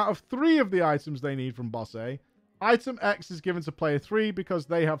 1 out of 3 of the items they need from Boss A. Item X is given to player 3 because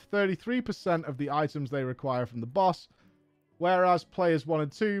they have 33% of the items they require from the boss, whereas players 1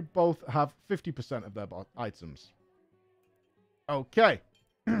 and 2 both have 50% of their items. Okay.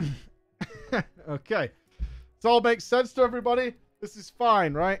 Okay. This all makes sense to everybody? This is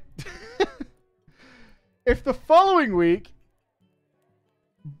fine, right? If the following week,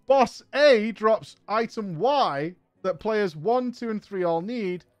 Boss A drops item Y that players 1, 2, and 3 all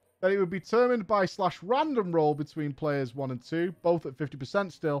need, then it would be determined by /random roll between players 1 and 2, both at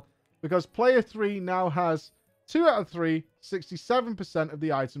 50% still, because player 3 now has 2 out of 3, 67% of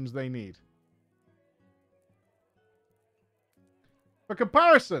the items they need. For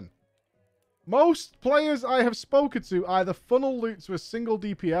comparison, most players I have spoken to either funnel loot to a single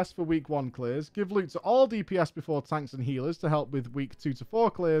DPS for week 1 clears, give loot to all DPS before tanks and healers to help with week 2 to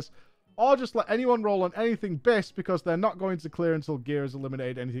 4 clears, or just let anyone roll on anything BIS because they're not going to clear until gear has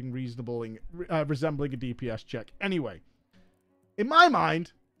eliminated anything resembling a DPS check anyway. In my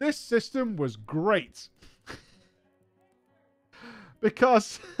mind, this system was great.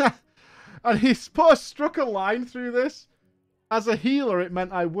 Because, and he struck a line through this. As a healer, it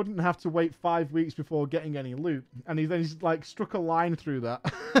meant I wouldn't have to wait 5 weeks before getting any loot. And he's like struck a line through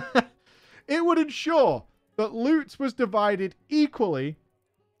that. It would ensure that loot was divided equally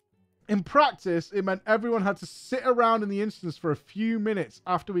In practice, it meant everyone had to sit around in the instance for a few minutes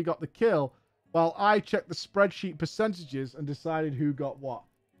after we got the kill, while I checked the spreadsheet percentages and decided who got what.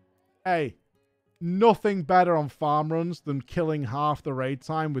 Hey, nothing better on farm runs than killing half the raid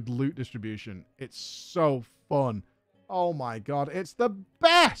time with loot distribution. It's so fun. Oh my god, it's the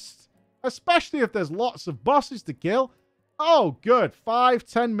best! Especially if there's lots of bosses to kill. Oh, good.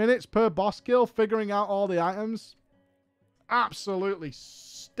 5-10 minutes per boss kill, figuring out all the items. Absolutely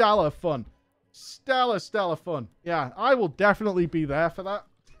stellar fun. Stellar fun. Yeah, I will definitely be there for that.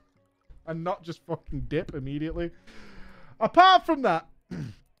 And not just fucking dip immediately. Apart from that,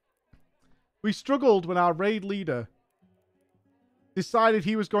 we struggled when our raid leader decided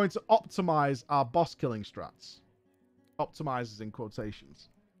he was going to optimize our boss killing strats. Optimizes in quotations.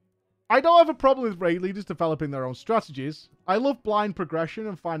 I don't have a problem with raid leaders developing their own strategies. I love blind progression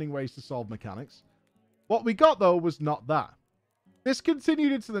and finding ways to solve mechanics. What we got, though, was not that. This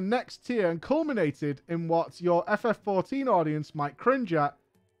continued into the next tier and culminated in what your FF14 audience might cringe at,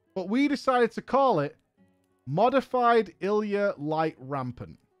 but we decided to call it Modified Ilya Light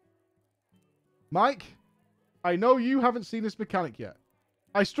Rampant. Mike, I know you haven't seen this mechanic yet.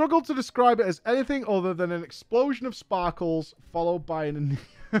 I struggled to describe it as anything other than an explosion of sparkles followed by an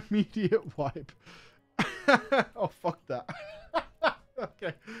immediate wipe. Oh, fuck that.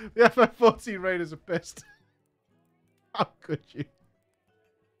 Okay. The FF14 Raiders are pissed. How could you?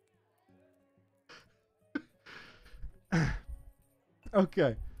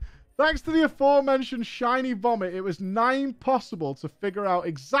 Okay. Thanks to the aforementioned shiny vomit, it was nigh impossible to figure out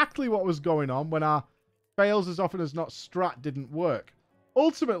exactly what was going on when our fails as often as not strat didn't work.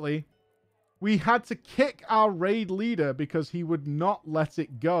 Ultimately, we had to kick our raid leader because he would not let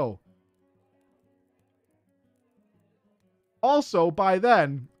it go. Also, by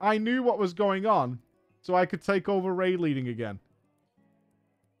then, I knew what was going on, so I could take over raid leading again.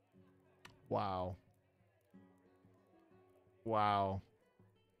 Wow. Wow.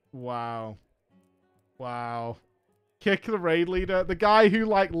 Wow. Wow. Kick the raid leader. The guy who,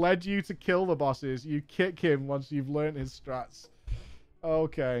 like, led you to kill the bosses. You kick him once you've learned his strats.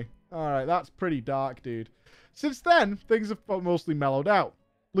 Okay. Alright, that's pretty dark, dude. Since then, things have mostly mellowed out.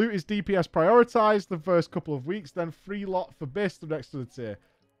 Loot is DPS prioritized the first couple of weeks, then free lot for Bist next to the tier.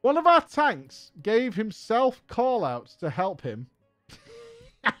 One of our tanks gave himself callouts to help him.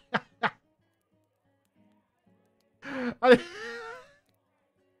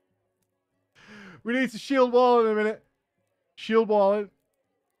 We need to shield wall in a minute. Shield walling.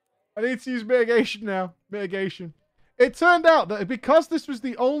 I need to use mitigation now. Mitigation. It turned out that because this was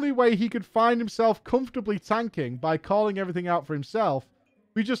the only way he could find himself comfortably tanking by calling everything out for himself,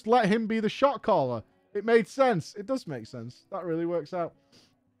 we just let him be the shot caller. It made sense. It does make sense. That really works out.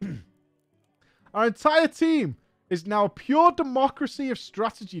 Our entire team is now a pure democracy of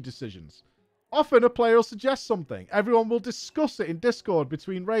strategy decisions. Often a player will suggest something. Everyone will discuss it in Discord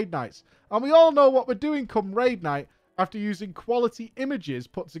between raid nights. And we all know what we're doing come raid night after using quality images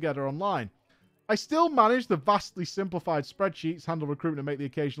put together online. I still manage the vastly simplified spreadsheets, handle recruitment and make the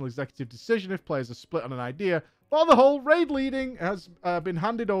occasional executive decision if players are split on an idea. But on the whole, raid leading has been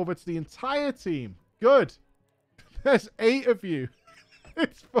handed over to the entire team. Good. There's 8 of you.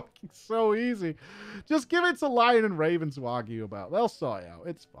 It's fucking so easy. Just give it to Lion and Raven to argue about. They'll sort it out.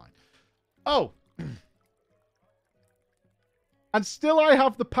 It's fine. Oh. And still I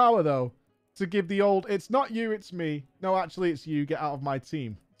have the power, though, to give the old, it's not you, it's me. No, actually, it's you. Get out of my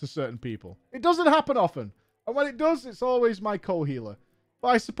team to certain people. It doesn't happen often. And when it does, it's always my co-healer. But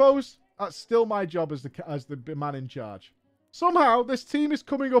I suppose that's still my job as the man in charge. Somehow, this team is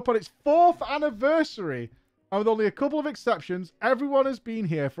coming up on its 4th anniversary. And with only a couple of exceptions, everyone has been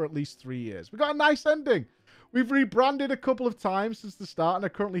here for at least 3 years. We got a nice ending. We've rebranded a couple of times since the start and are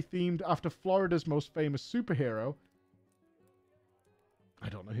currently themed after Florida's most famous superhero. I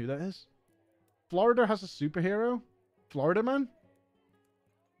don't know who that is. Florida has a superhero? Florida Man?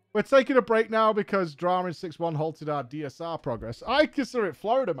 We're taking a break now because Drama in 6-1 halted our DSR progress. I consider it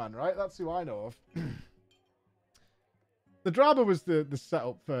Florida Man, right? That's who I know of. The Drama was the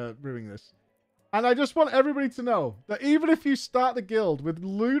setup for doing this. And I just want everybody to know that even if you start the guild with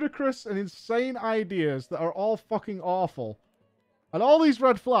ludicrous and insane ideas that are all fucking awful, and all these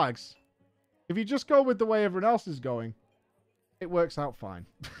red flags, if you just go with the way everyone else is going, it works out fine.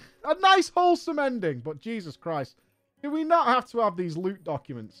 A nice wholesome ending, but Jesus Christ. Do we not have to have these loot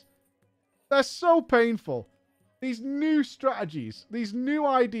documents? They're so painful. These new strategies, these new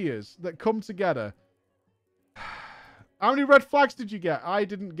ideas that come together. How many red flags did you get? I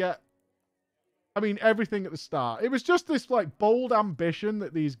didn't get... I mean, everything at the start. It was just this, like, bold ambition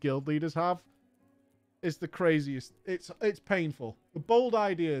that these guild leaders have. is the craziest. It's painful. The bold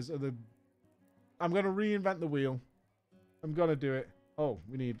ideas are the... I'm going to reinvent the wheel. I'm going to do it. Oh,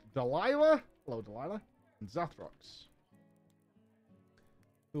 we need Delilah. Hello, Delilah. And Zathrox,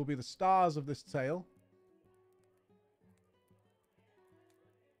 who will be the stars of this tale.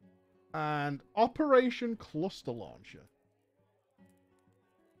 And Operation Cluster Launcher.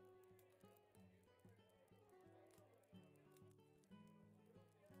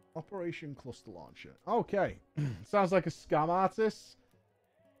 Operation Cluster Launcher. Okay. Sounds like a scam artist.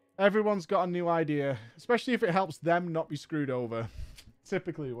 Everyone's got a new idea, especially if it helps them not be screwed over.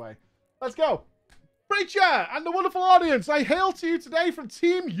 Typically the way. Let's go. Preacher and the wonderful audience, I hail to you today from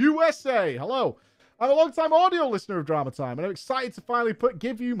Team USA. Hello. I'm a long-time audio listener of Drama Time, and I'm excited to finally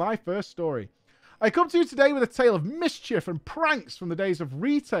give you my first story. I come to you today with a tale of mischief and pranks from the days of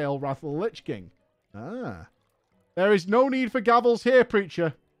retail Wrath of the Lich King. Ah. There is no need for gavels here,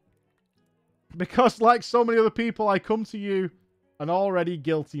 Preacher. Because, like so many other people, I come to you an already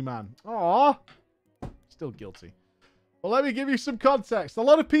guilty man. Aww. Still guilty. Well, let me give you some context. A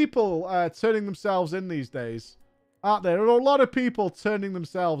lot of people turning themselves in these days, aren't there? There are a lot of people turning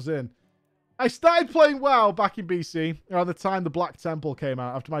themselves in. I started playing WoW back in BC around the time the Black Temple came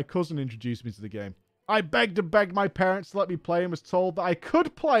out after my cousin introduced me to the game. I begged and begged my parents to let me play and was told that I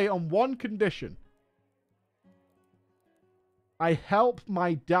could play on one condition. I help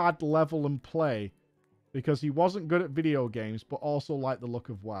my dad level and play because he wasn't good at video games but also liked the look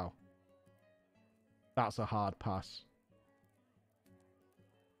of WoW. That's a hard pass.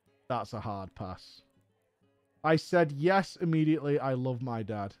 That's a hard pass. I said yes immediately. I love my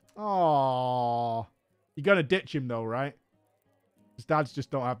dad. Aww. You're going to ditch him though, right? His dads just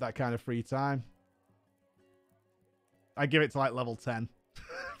don't have that kind of free time. I give it to like level 10.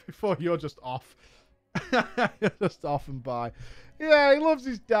 Before you're just off. You're just off and by. Yeah, he loves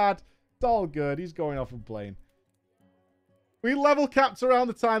his dad. It's all good. He's going off and playing. We level capped around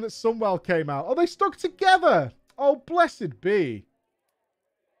the time that Sunwell came out. Oh, they stuck together. Oh, blessed be.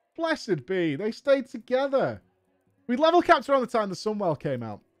 Blessed be. They stayed together. We level capped around the time the Sunwell came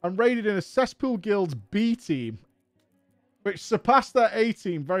out and raided in a Cesspool Guild's B team, which surpassed their A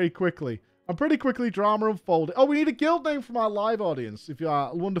team very quickly. And pretty quickly, drama unfolded. Oh, we need a guild name from our live audience. If you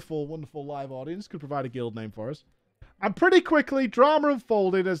are a wonderful, wonderful live audience, could provide a guild name for us. And pretty quickly, drama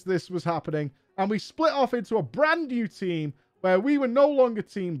unfolded as this was happening. And we split off into a brand new team where we were no longer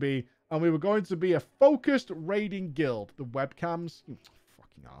Team B. And we were going to be a focused raiding guild. The webcams. You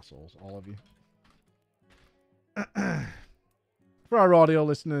fucking assholes, all of you. For our audio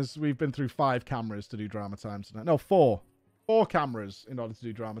listeners, we've been through 5 cameras to do Drama Time tonight. No, 4. 4 cameras in order to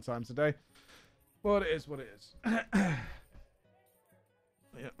do Drama Time today. But it is what it is.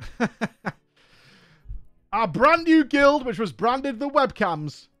 Yeah. Our brand new guild, which was branded the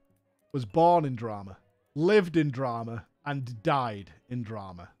Webcams, was born in drama, lived in drama, and died in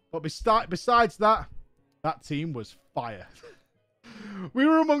drama. But besides that, that team was fire. We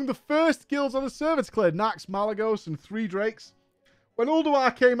were among the first guilds on the server to clear Nax, Malagos, and 3 Drakes. When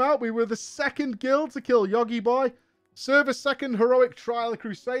Ulduar came out, we were the second guild to kill Yogi Boy, server second heroic Trial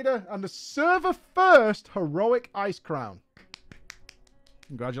Crusader, and the server first heroic Ice Crown.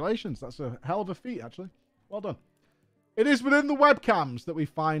 Congratulations. That's a hell of a feat, actually. Well done. It is within the webcams that we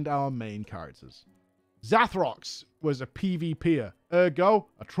find our main characters. Zathrox was a PvPer, ergo,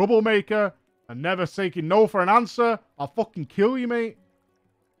 a troublemaker, and never taking no for an answer. I'll fucking kill you, mate.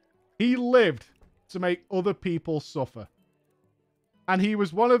 He lived to make other people suffer. And he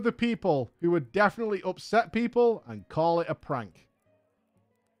was one of the people who would definitely upset people and call it a prank.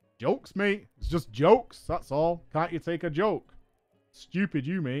 Jokes, mate. It's just jokes, that's all. Can't you take a joke? Stupid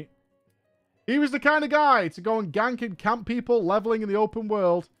you, mate. He was the kind of guy to go and gank and camp people leveling in the open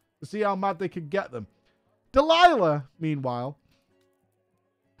world to see how mad they could get them. Delilah, meanwhile,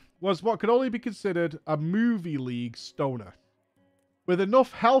 was what could only be considered a movie league stoner. With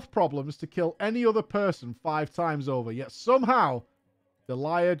enough health problems to kill any other person 5 times over, yet somehow,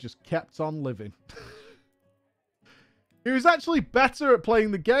 Delilah just kept on living. He was actually better at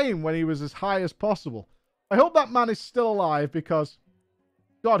playing the game when he was as high as possible. I hope that man is still alive because,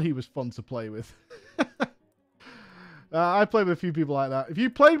 God, he was fun to play with. I played with a few people like that. If you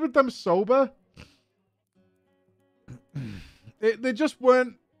played with them sober, they just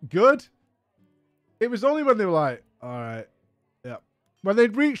weren't good. It was only when they were like, alright, yeah. When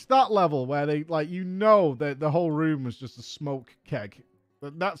they'd reached that level where they, like, you know that the whole room was just a smoke keg.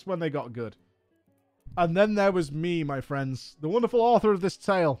 That's when they got good. And then there was me, my friends, the wonderful author of this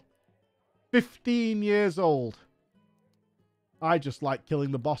tale. 15 years old. I just like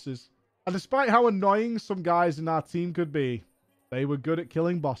killing the bosses. And despite how annoying some guys in our team could be, they were good at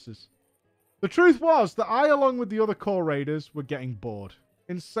killing bosses. The truth was that I, along with the other core raiders, were getting bored.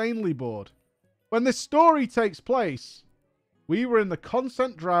 Insanely bored. When this story takes place, we were in the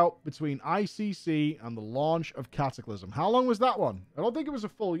content drought between ICC and the launch of Cataclysm. How long was that one? I don't think it was a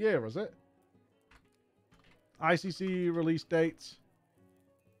full year, was it? ICC release date.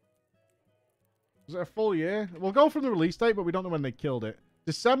 Was it a full year? We'll go from the release date, but we don't know when they killed it.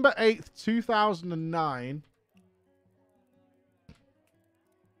 December 8th, 2009.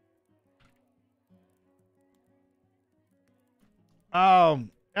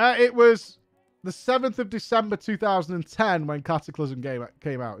 It was the 7th of December 2010 when Cataclysm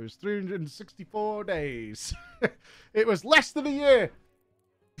came out. It was 364 days. It was less than a year.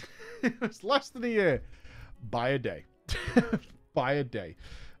 It was less than a year. By a day. By a day.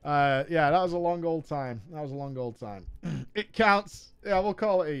 Yeah, that was a long old time. That was a long old time. It counts. Yeah, we'll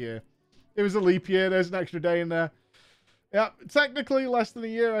call it a year. It was a leap year. There's an extra day in there. Yeah, technically less than a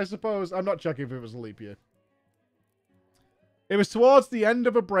year, I suppose. I'm not checking if it was a leap year. It was towards the end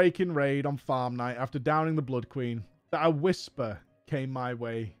of a break-in raid on Farm Night after downing the Blood Queen that a whisper came my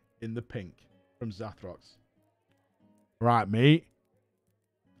way in the pink from Zathrox. Right, mate.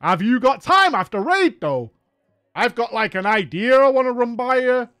 Have you got time after raid, though? I've got, like, an idea I want to run by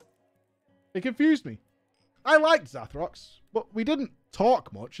you. It confused me. I liked Zathrox, but we didn't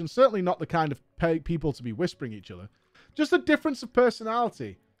talk much, and certainly not the kind of people to be whispering each other. Just a difference of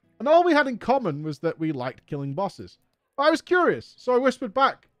personality. And all we had in common was that we liked killing bosses. I was curious, so I whispered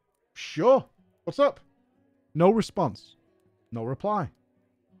back, "Sure, what's up?" No response. No reply.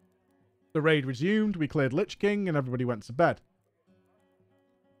 The raid resumed, we cleared Lich King, and everybody went to bed.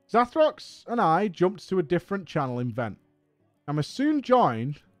 Zathrox and I jumped to a different channel in Vent, and were soon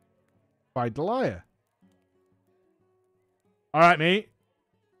joined by Delia. Alright, mate.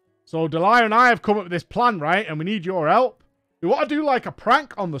 So Delia and I have come up with this plan, right? And we need your help. We want to do like a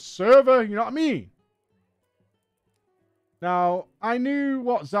prank on the server, you know what I mean? Now, I knew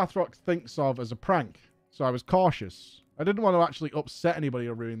what Zathrox thinks of as a prank, so I was cautious. I didn't want to actually upset anybody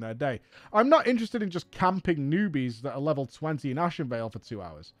or ruin their day. I'm not interested in just camping newbies that are level 20 in Ashenvale for 2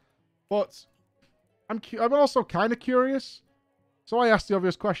 hours. But I'm also kind of curious, so I asked the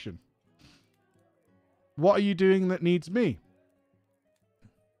obvious question. What are you doing that needs me?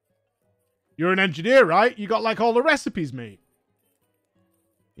 You're an engineer, right? You got like all the recipes, mate.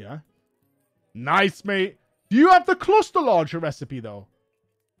 Yeah. Nice, mate. Do you have the cluster launcher recipe, though?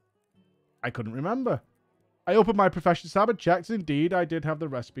 I couldn't remember. I opened my Professional tab and checked, and indeed, I did have the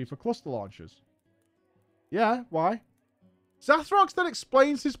recipe for cluster launchers. Yeah, why? Zathrox then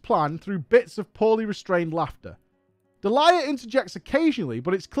explains his plan through bits of poorly restrained laughter. Delia interjects occasionally,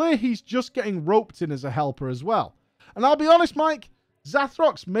 but it's clear he's just getting roped in as a helper as well. And I'll be honest, Mike,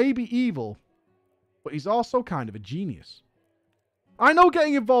 Zathrox may be evil, but he's also kind of a genius. I know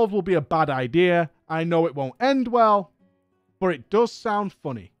getting involved will be a bad idea. I know it won't end well, but it does sound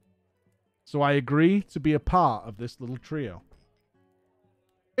funny. So I agree to be a part of this little trio.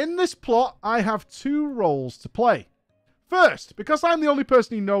 In this plot, I have 2 roles to play. First, because I'm the only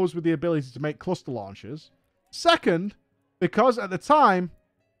person he knows with the ability to make cluster launchers. Second, because at the time,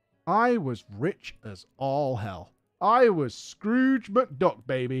 I was rich as all hell. I was Scrooge McDuck,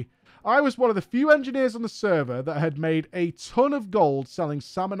 baby. I was one of the few engineers on the server that had made a ton of gold selling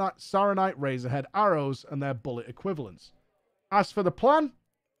Saronite Razorhead arrows and their bullet equivalents. As for the plan,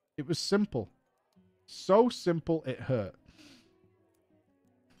 it was simple. So simple it hurt.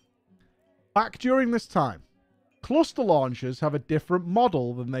 Back during this time, cluster launchers have a different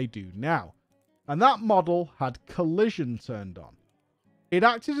model than they do now. And that model had collision turned on. It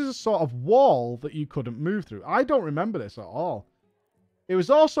acted as a sort of wall that you couldn't move through. I don't remember this at all. It was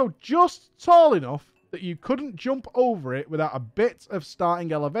also just tall enough that you couldn't jump over it without a bit of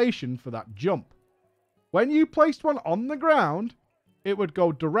starting elevation for that jump. When you placed one on the ground, it would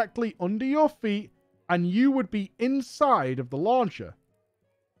go directly under your feet and you would be inside of the launcher.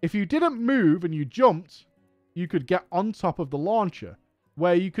 If you didn't move and you jumped, you could get on top of the launcher,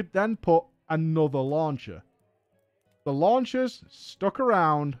 where you could then put another launcher. The launchers stuck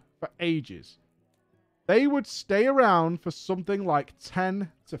around for ages. They would stay around for something like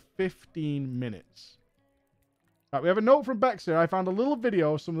 10 to 15 minutes. Right, we have a note from Bex here. I found a little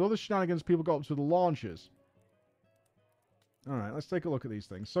video of some of the other shenanigans people got up to the launchers. Alright, let's take a look at these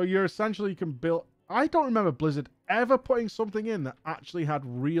things. So you're essentially, you can build... I don't remember Blizzard ever putting something in that actually had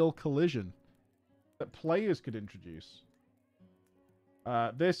real collision that players could introduce.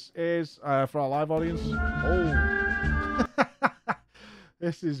 This is, for our live audience, old.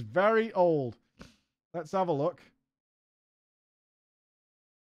 This is very old. Let's have a look.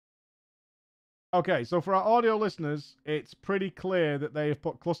 Okay, so for our audio listeners, it's pretty clear that they have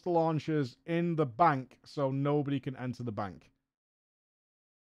put cluster launchers in the bank so nobody can enter the bank.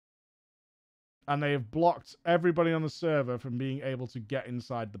 And they have blocked everybody on the server from being able to get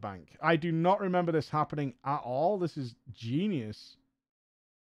inside the bank. I do not remember this happening at all. This is genius.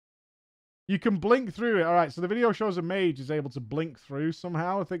 You can blink through it. All right, so the video shows a mage is able to blink through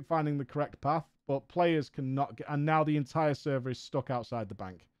somehow, I think finding the correct path, but players cannot get, and now the entire server is stuck outside the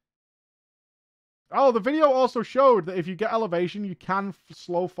bank. Oh, the video also showed that if you get elevation, you can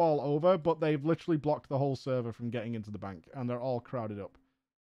slow fall over, but they've literally blocked the whole server from getting into the bank, and they're all crowded up.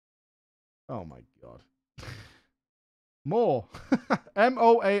 Oh my god. More.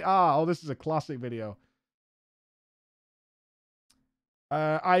 M-O-A-R. Oh, this is a classic video.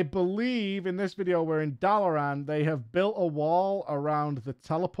 I believe in this video we're in Dalaran. They have built a wall around the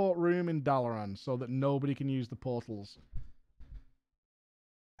teleport room in Dalaran so that nobody can use the portals.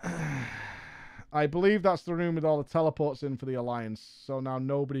 I believe that's the room with all the teleports in for the Alliance. So now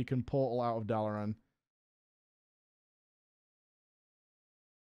nobody can portal out of Dalaran.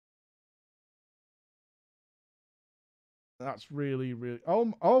 That's really, really...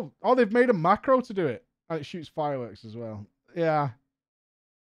 Oh, they've made a macro to do it. And it shoots fireworks as well. Yeah.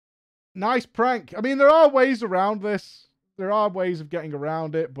 Nice prank. I mean, there are ways around this. There are ways of getting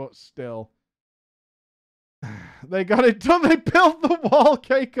around it, but still. They got it done. They built the wall,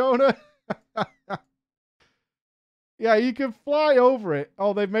 K-Kona. Yeah, you can fly over it.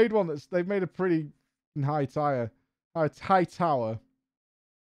 Oh, they've made one that's... They've made a pretty high tower. High tower.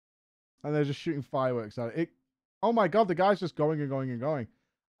 And they're just shooting fireworks at it. Oh my god, the guy's just going and going and going.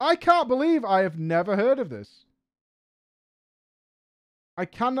 I can't believe I have never heard of this. I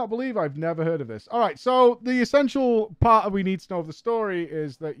cannot believe I've never heard of this. All right, so the essential part we need to know of the story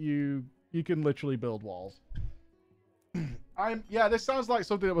is that you can literally build walls. Yeah, this sounds like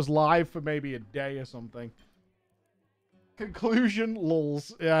something that was live for maybe a day or something. Conclusion,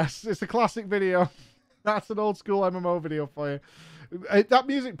 lulz. Yes, it's a classic video. That's an old school MMO video for you. That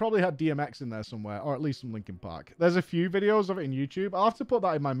music probably had DMX in there somewhere, or at least some Linkin Park. There's a few videos of it in YouTube. I'll have to put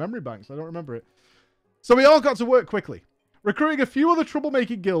that in my memory banks. I don't remember it. So we all got to work quickly, recruiting a few other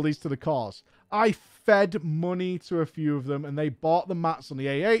troublemaking guildies to the cause. I fed money to a few of them, and they bought the mats on the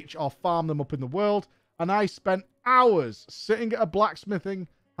AH or farmed them up in the world, and I spent hours sitting at a blacksmithing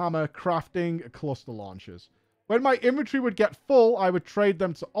hammer crafting cluster launchers. When my inventory would get full, I would trade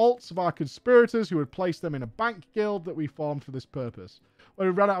them to alts of our conspirators who would place them in a bank guild that we formed for this purpose. When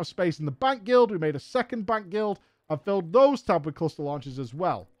we ran out of space in the bank guild, we made a second bank guild and filled those tabs with cluster launchers as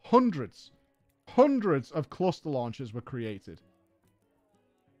well. Hundreds of cluster launchers were created.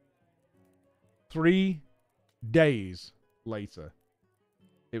 3 days later,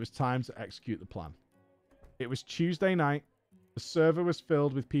 it was time to execute the plan. It was Tuesday night. The server was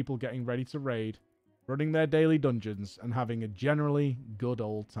filled with people getting ready to raid, running their daily dungeons, and having a generally good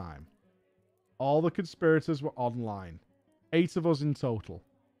old time. All the conspirators were online, 8 of us in total,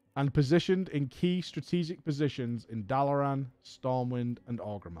 and positioned in key strategic positions in Dalaran, Stormwind, and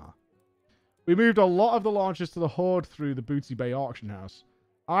Orgrimmar. We moved a lot of the launchers to the Horde through the Booty Bay auction house.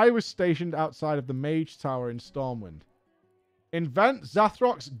 I was stationed outside of the Mage Tower in Stormwind. In Vent,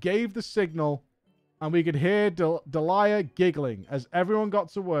 Zathrox gave the signal, and we could hear Delia giggling as everyone got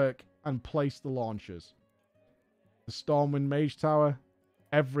to work and placed the launchers. The Stormwind Mage Tower,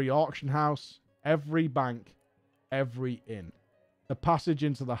 every auction house, every bank, every inn. The passage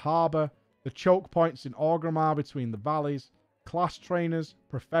into the harbour, the choke points in Orgrimmar between the valleys, class trainers,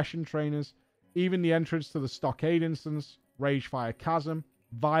 profession trainers, even the entrance to the Stockade instance, Ragefire Chasm,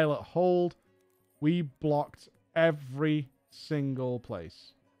 Violet Hold. We blocked every single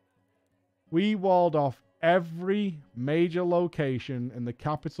place. We walled off every major location in the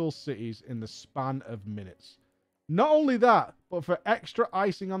capital cities in the span of minutes. Not only that, but for extra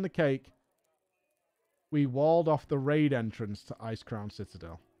icing on the cake, we walled off the raid entrance to Icecrown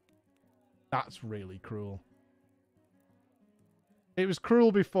Citadel. That's really cruel. It was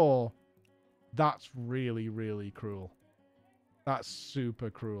cruel before. That's really, really cruel. That's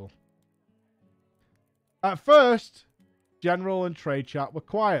super cruel. At first, General and Trade Chat were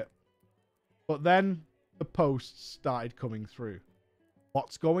quiet. But then the posts started coming through.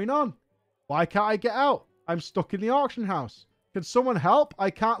 What's going on? Why can't I get out? I'm stuck in the auction house. Can someone help? I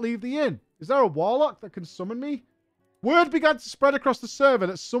can't leave the inn. Is there a warlock that can summon me? Word began to spread across the server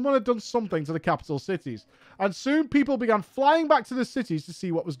that someone had done something to the capital cities, and soon people began flying back to the cities to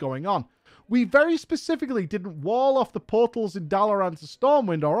see what was going on. We very specifically didn't wall off the portals in Dalaran to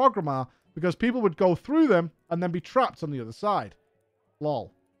Stormwind or Orgrimmar because people would go through them and then be trapped on the other side.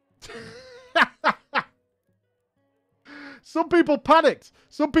 Lol. Some people panicked.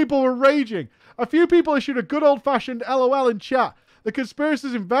 Some people were raging. A few people issued a good old-fashioned LOL in chat. The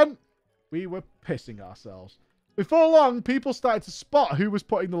conspiracies invent? We were pissing ourselves. Before long, people started to spot who was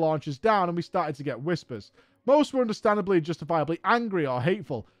putting the launchers down, and we started to get whispers. Most were understandably and justifiably angry or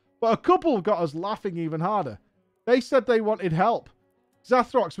hateful, but a couple got us laughing even harder. They said they wanted help.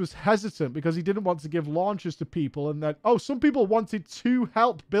 Zathrox was hesitant because he didn't want to give launchers to people, and then... Oh, some people wanted to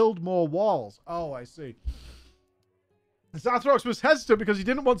help build more walls. Oh, I see. Zathrox was hesitant because he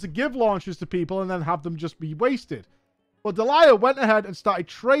didn't want to give launchers to people and then have them just be wasted. But Delia went ahead and started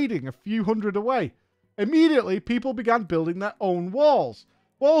trading a few hundred away. Immediately, people began building their own walls.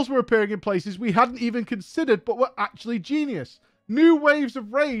 Walls were appearing in places we hadn't even considered but were actually genius. New waves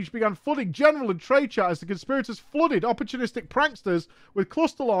of rage began flooding general and trade chat as the conspirators flooded opportunistic pranksters with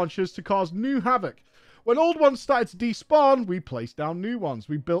cluster launchers to cause new havoc. When old ones started to despawn, we placed down new ones.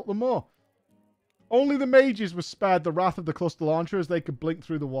 We built them more. Only the mages were spared the wrath of the cluster launcher as they could blink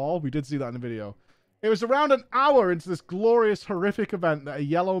through the wall. We did see that in the video. It was around an hour into this glorious, horrific event that a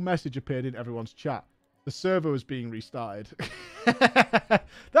yellow message appeared in everyone's chat. The server was being restarted.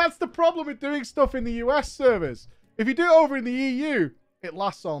 That's the problem with doing stuff in the US servers. If you do it over in the EU, it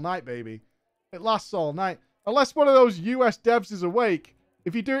lasts all night, baby. It lasts all night. Unless one of those US devs is awake,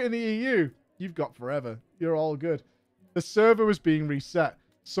 if you do it in the EU, you've got forever. You're all good. The server was being reset.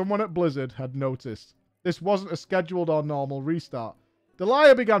 Someone at Blizzard had noticed. This wasn't a scheduled or normal restart.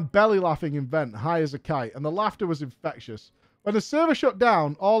 Delia began belly laughing in vent, high as a kite, and the laughter was infectious. When the server shut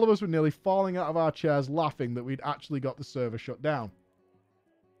down, all of us were nearly falling out of our chairs laughing that we'd actually got the server shut down.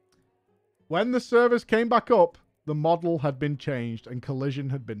 When the servers came back up, the model had been changed and collision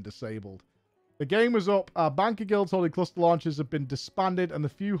had been disabled. The game was up, our banker guilds holding cluster launchers had been disbanded, and the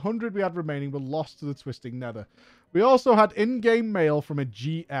few hundred we had remaining were lost to the twisting nether. We also had in-game mail from a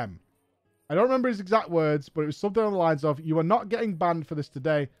GM. I don't remember his exact words, but it was something on the lines of, "You are not getting banned for this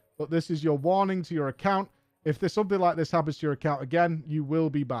today, but this is your warning to your account. If there's something like this happens to your account again, you will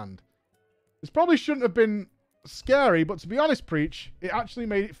be banned." This probably shouldn't have been scary, but to be honest, Preach, it actually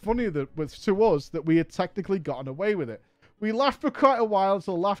made it funny to us that we had technically gotten away with it. We laughed for quite a while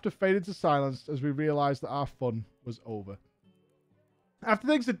until laughter faded to silence as we realized that our fun was over. After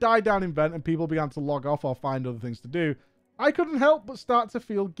things had died down in Vent and people began to log off or find other things to do, I couldn't help but start to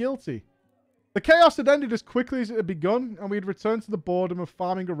feel guilty. The chaos had ended as quickly as it had begun, and we had returned to the boredom of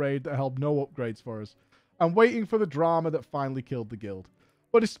farming a raid that held no upgrades for us, and waiting for the drama that finally killed the guild.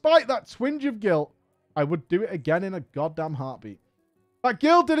 But despite that twinge of guilt, I would do it again in a goddamn heartbeat. That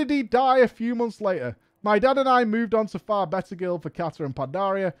guild did indeed die a few months later. My dad and I moved on to far better guild for Kata and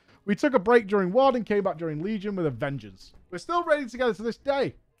Pandaria. We took a break during WoD and came back during Legion with a vengeance. We're still raiding together to this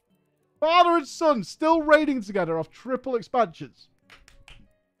day. Father and son still raiding together off triple expansions.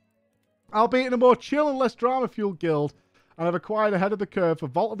 Albeit in a more chill and less drama-fueled guild, and I've acquired ahead of the curve for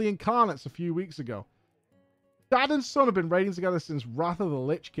Vault of the Incarnates a few weeks ago. Dad and son have been raiding together since Wrath of the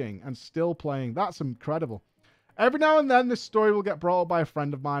Lich King and still playing. That's incredible. Every now and then this story will get brought up by a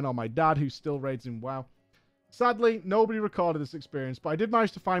friend of mine or my dad who still raids in WoW. Sadly, nobody recorded this experience, but I did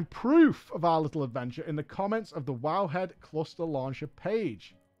manage to find proof of our little adventure in the comments of the Wowhead Cluster Launcher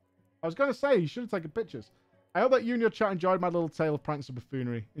page. I was going to say, you should have taken pictures. I hope that you and your chat enjoyed my little tale of pranks and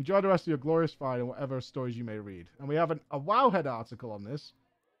buffoonery. Enjoy the rest of your glorious fight and whatever stories you may read. And we have a Wowhead article on this.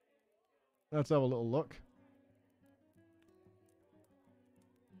 Let's have a little look.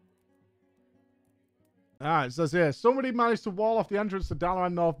 It says here, somebody managed to wall off the entrance to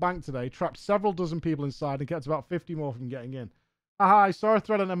Dalaran North Bank today, trapped several dozen people inside, and kept about 50 more from getting in. Haha, I saw a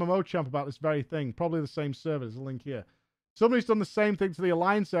thread on MMO Champ about this very thing. Probably the same server. There's a link here. Somebody's done the same thing to the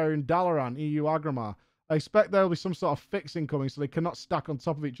Alliance area in Dalaran, EU Agramar. I expect there will be some sort of fixing coming so they cannot stack on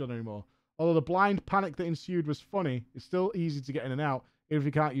top of each other anymore. Although the blind panic that ensued was funny, it's still easy to get in and out, even if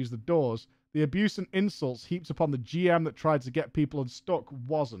you can't use the doors. The abuse and insults heaped upon the GM that tried to get people unstuck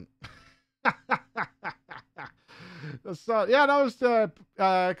wasn't. So, yeah, that was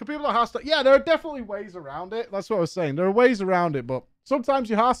people are Hearthstone. Yeah, there are definitely ways around it. That's what I was saying. There are ways around it, but sometimes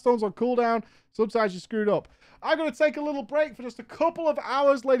your Hearthstone's on cooldown, sometimes you're screwed up. I'm going to take a little break for just a couple of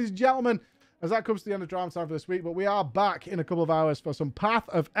hours, ladies and gentlemen, as that comes to the end of drama time for this week. But we are back in a couple of hours for some Path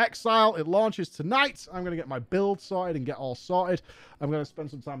of Exile. It launches tonight. I'm going to get my build sorted and get all sorted. I'm going to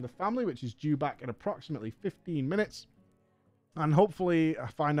spend some time with the family, which is due back in approximately 15 minutes. And hopefully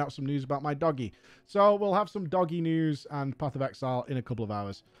find out some news about my doggy. So we'll have some doggy news and Path of Exile in a couple of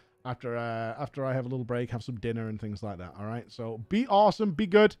hours. After I have a little break, have some dinner and things like that. All right. So be awesome, be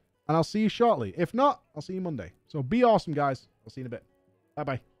good, and I'll see you shortly. If not, I'll see you Monday. So be awesome, guys. I'll see you in a bit.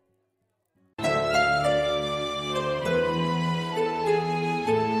 Bye-bye.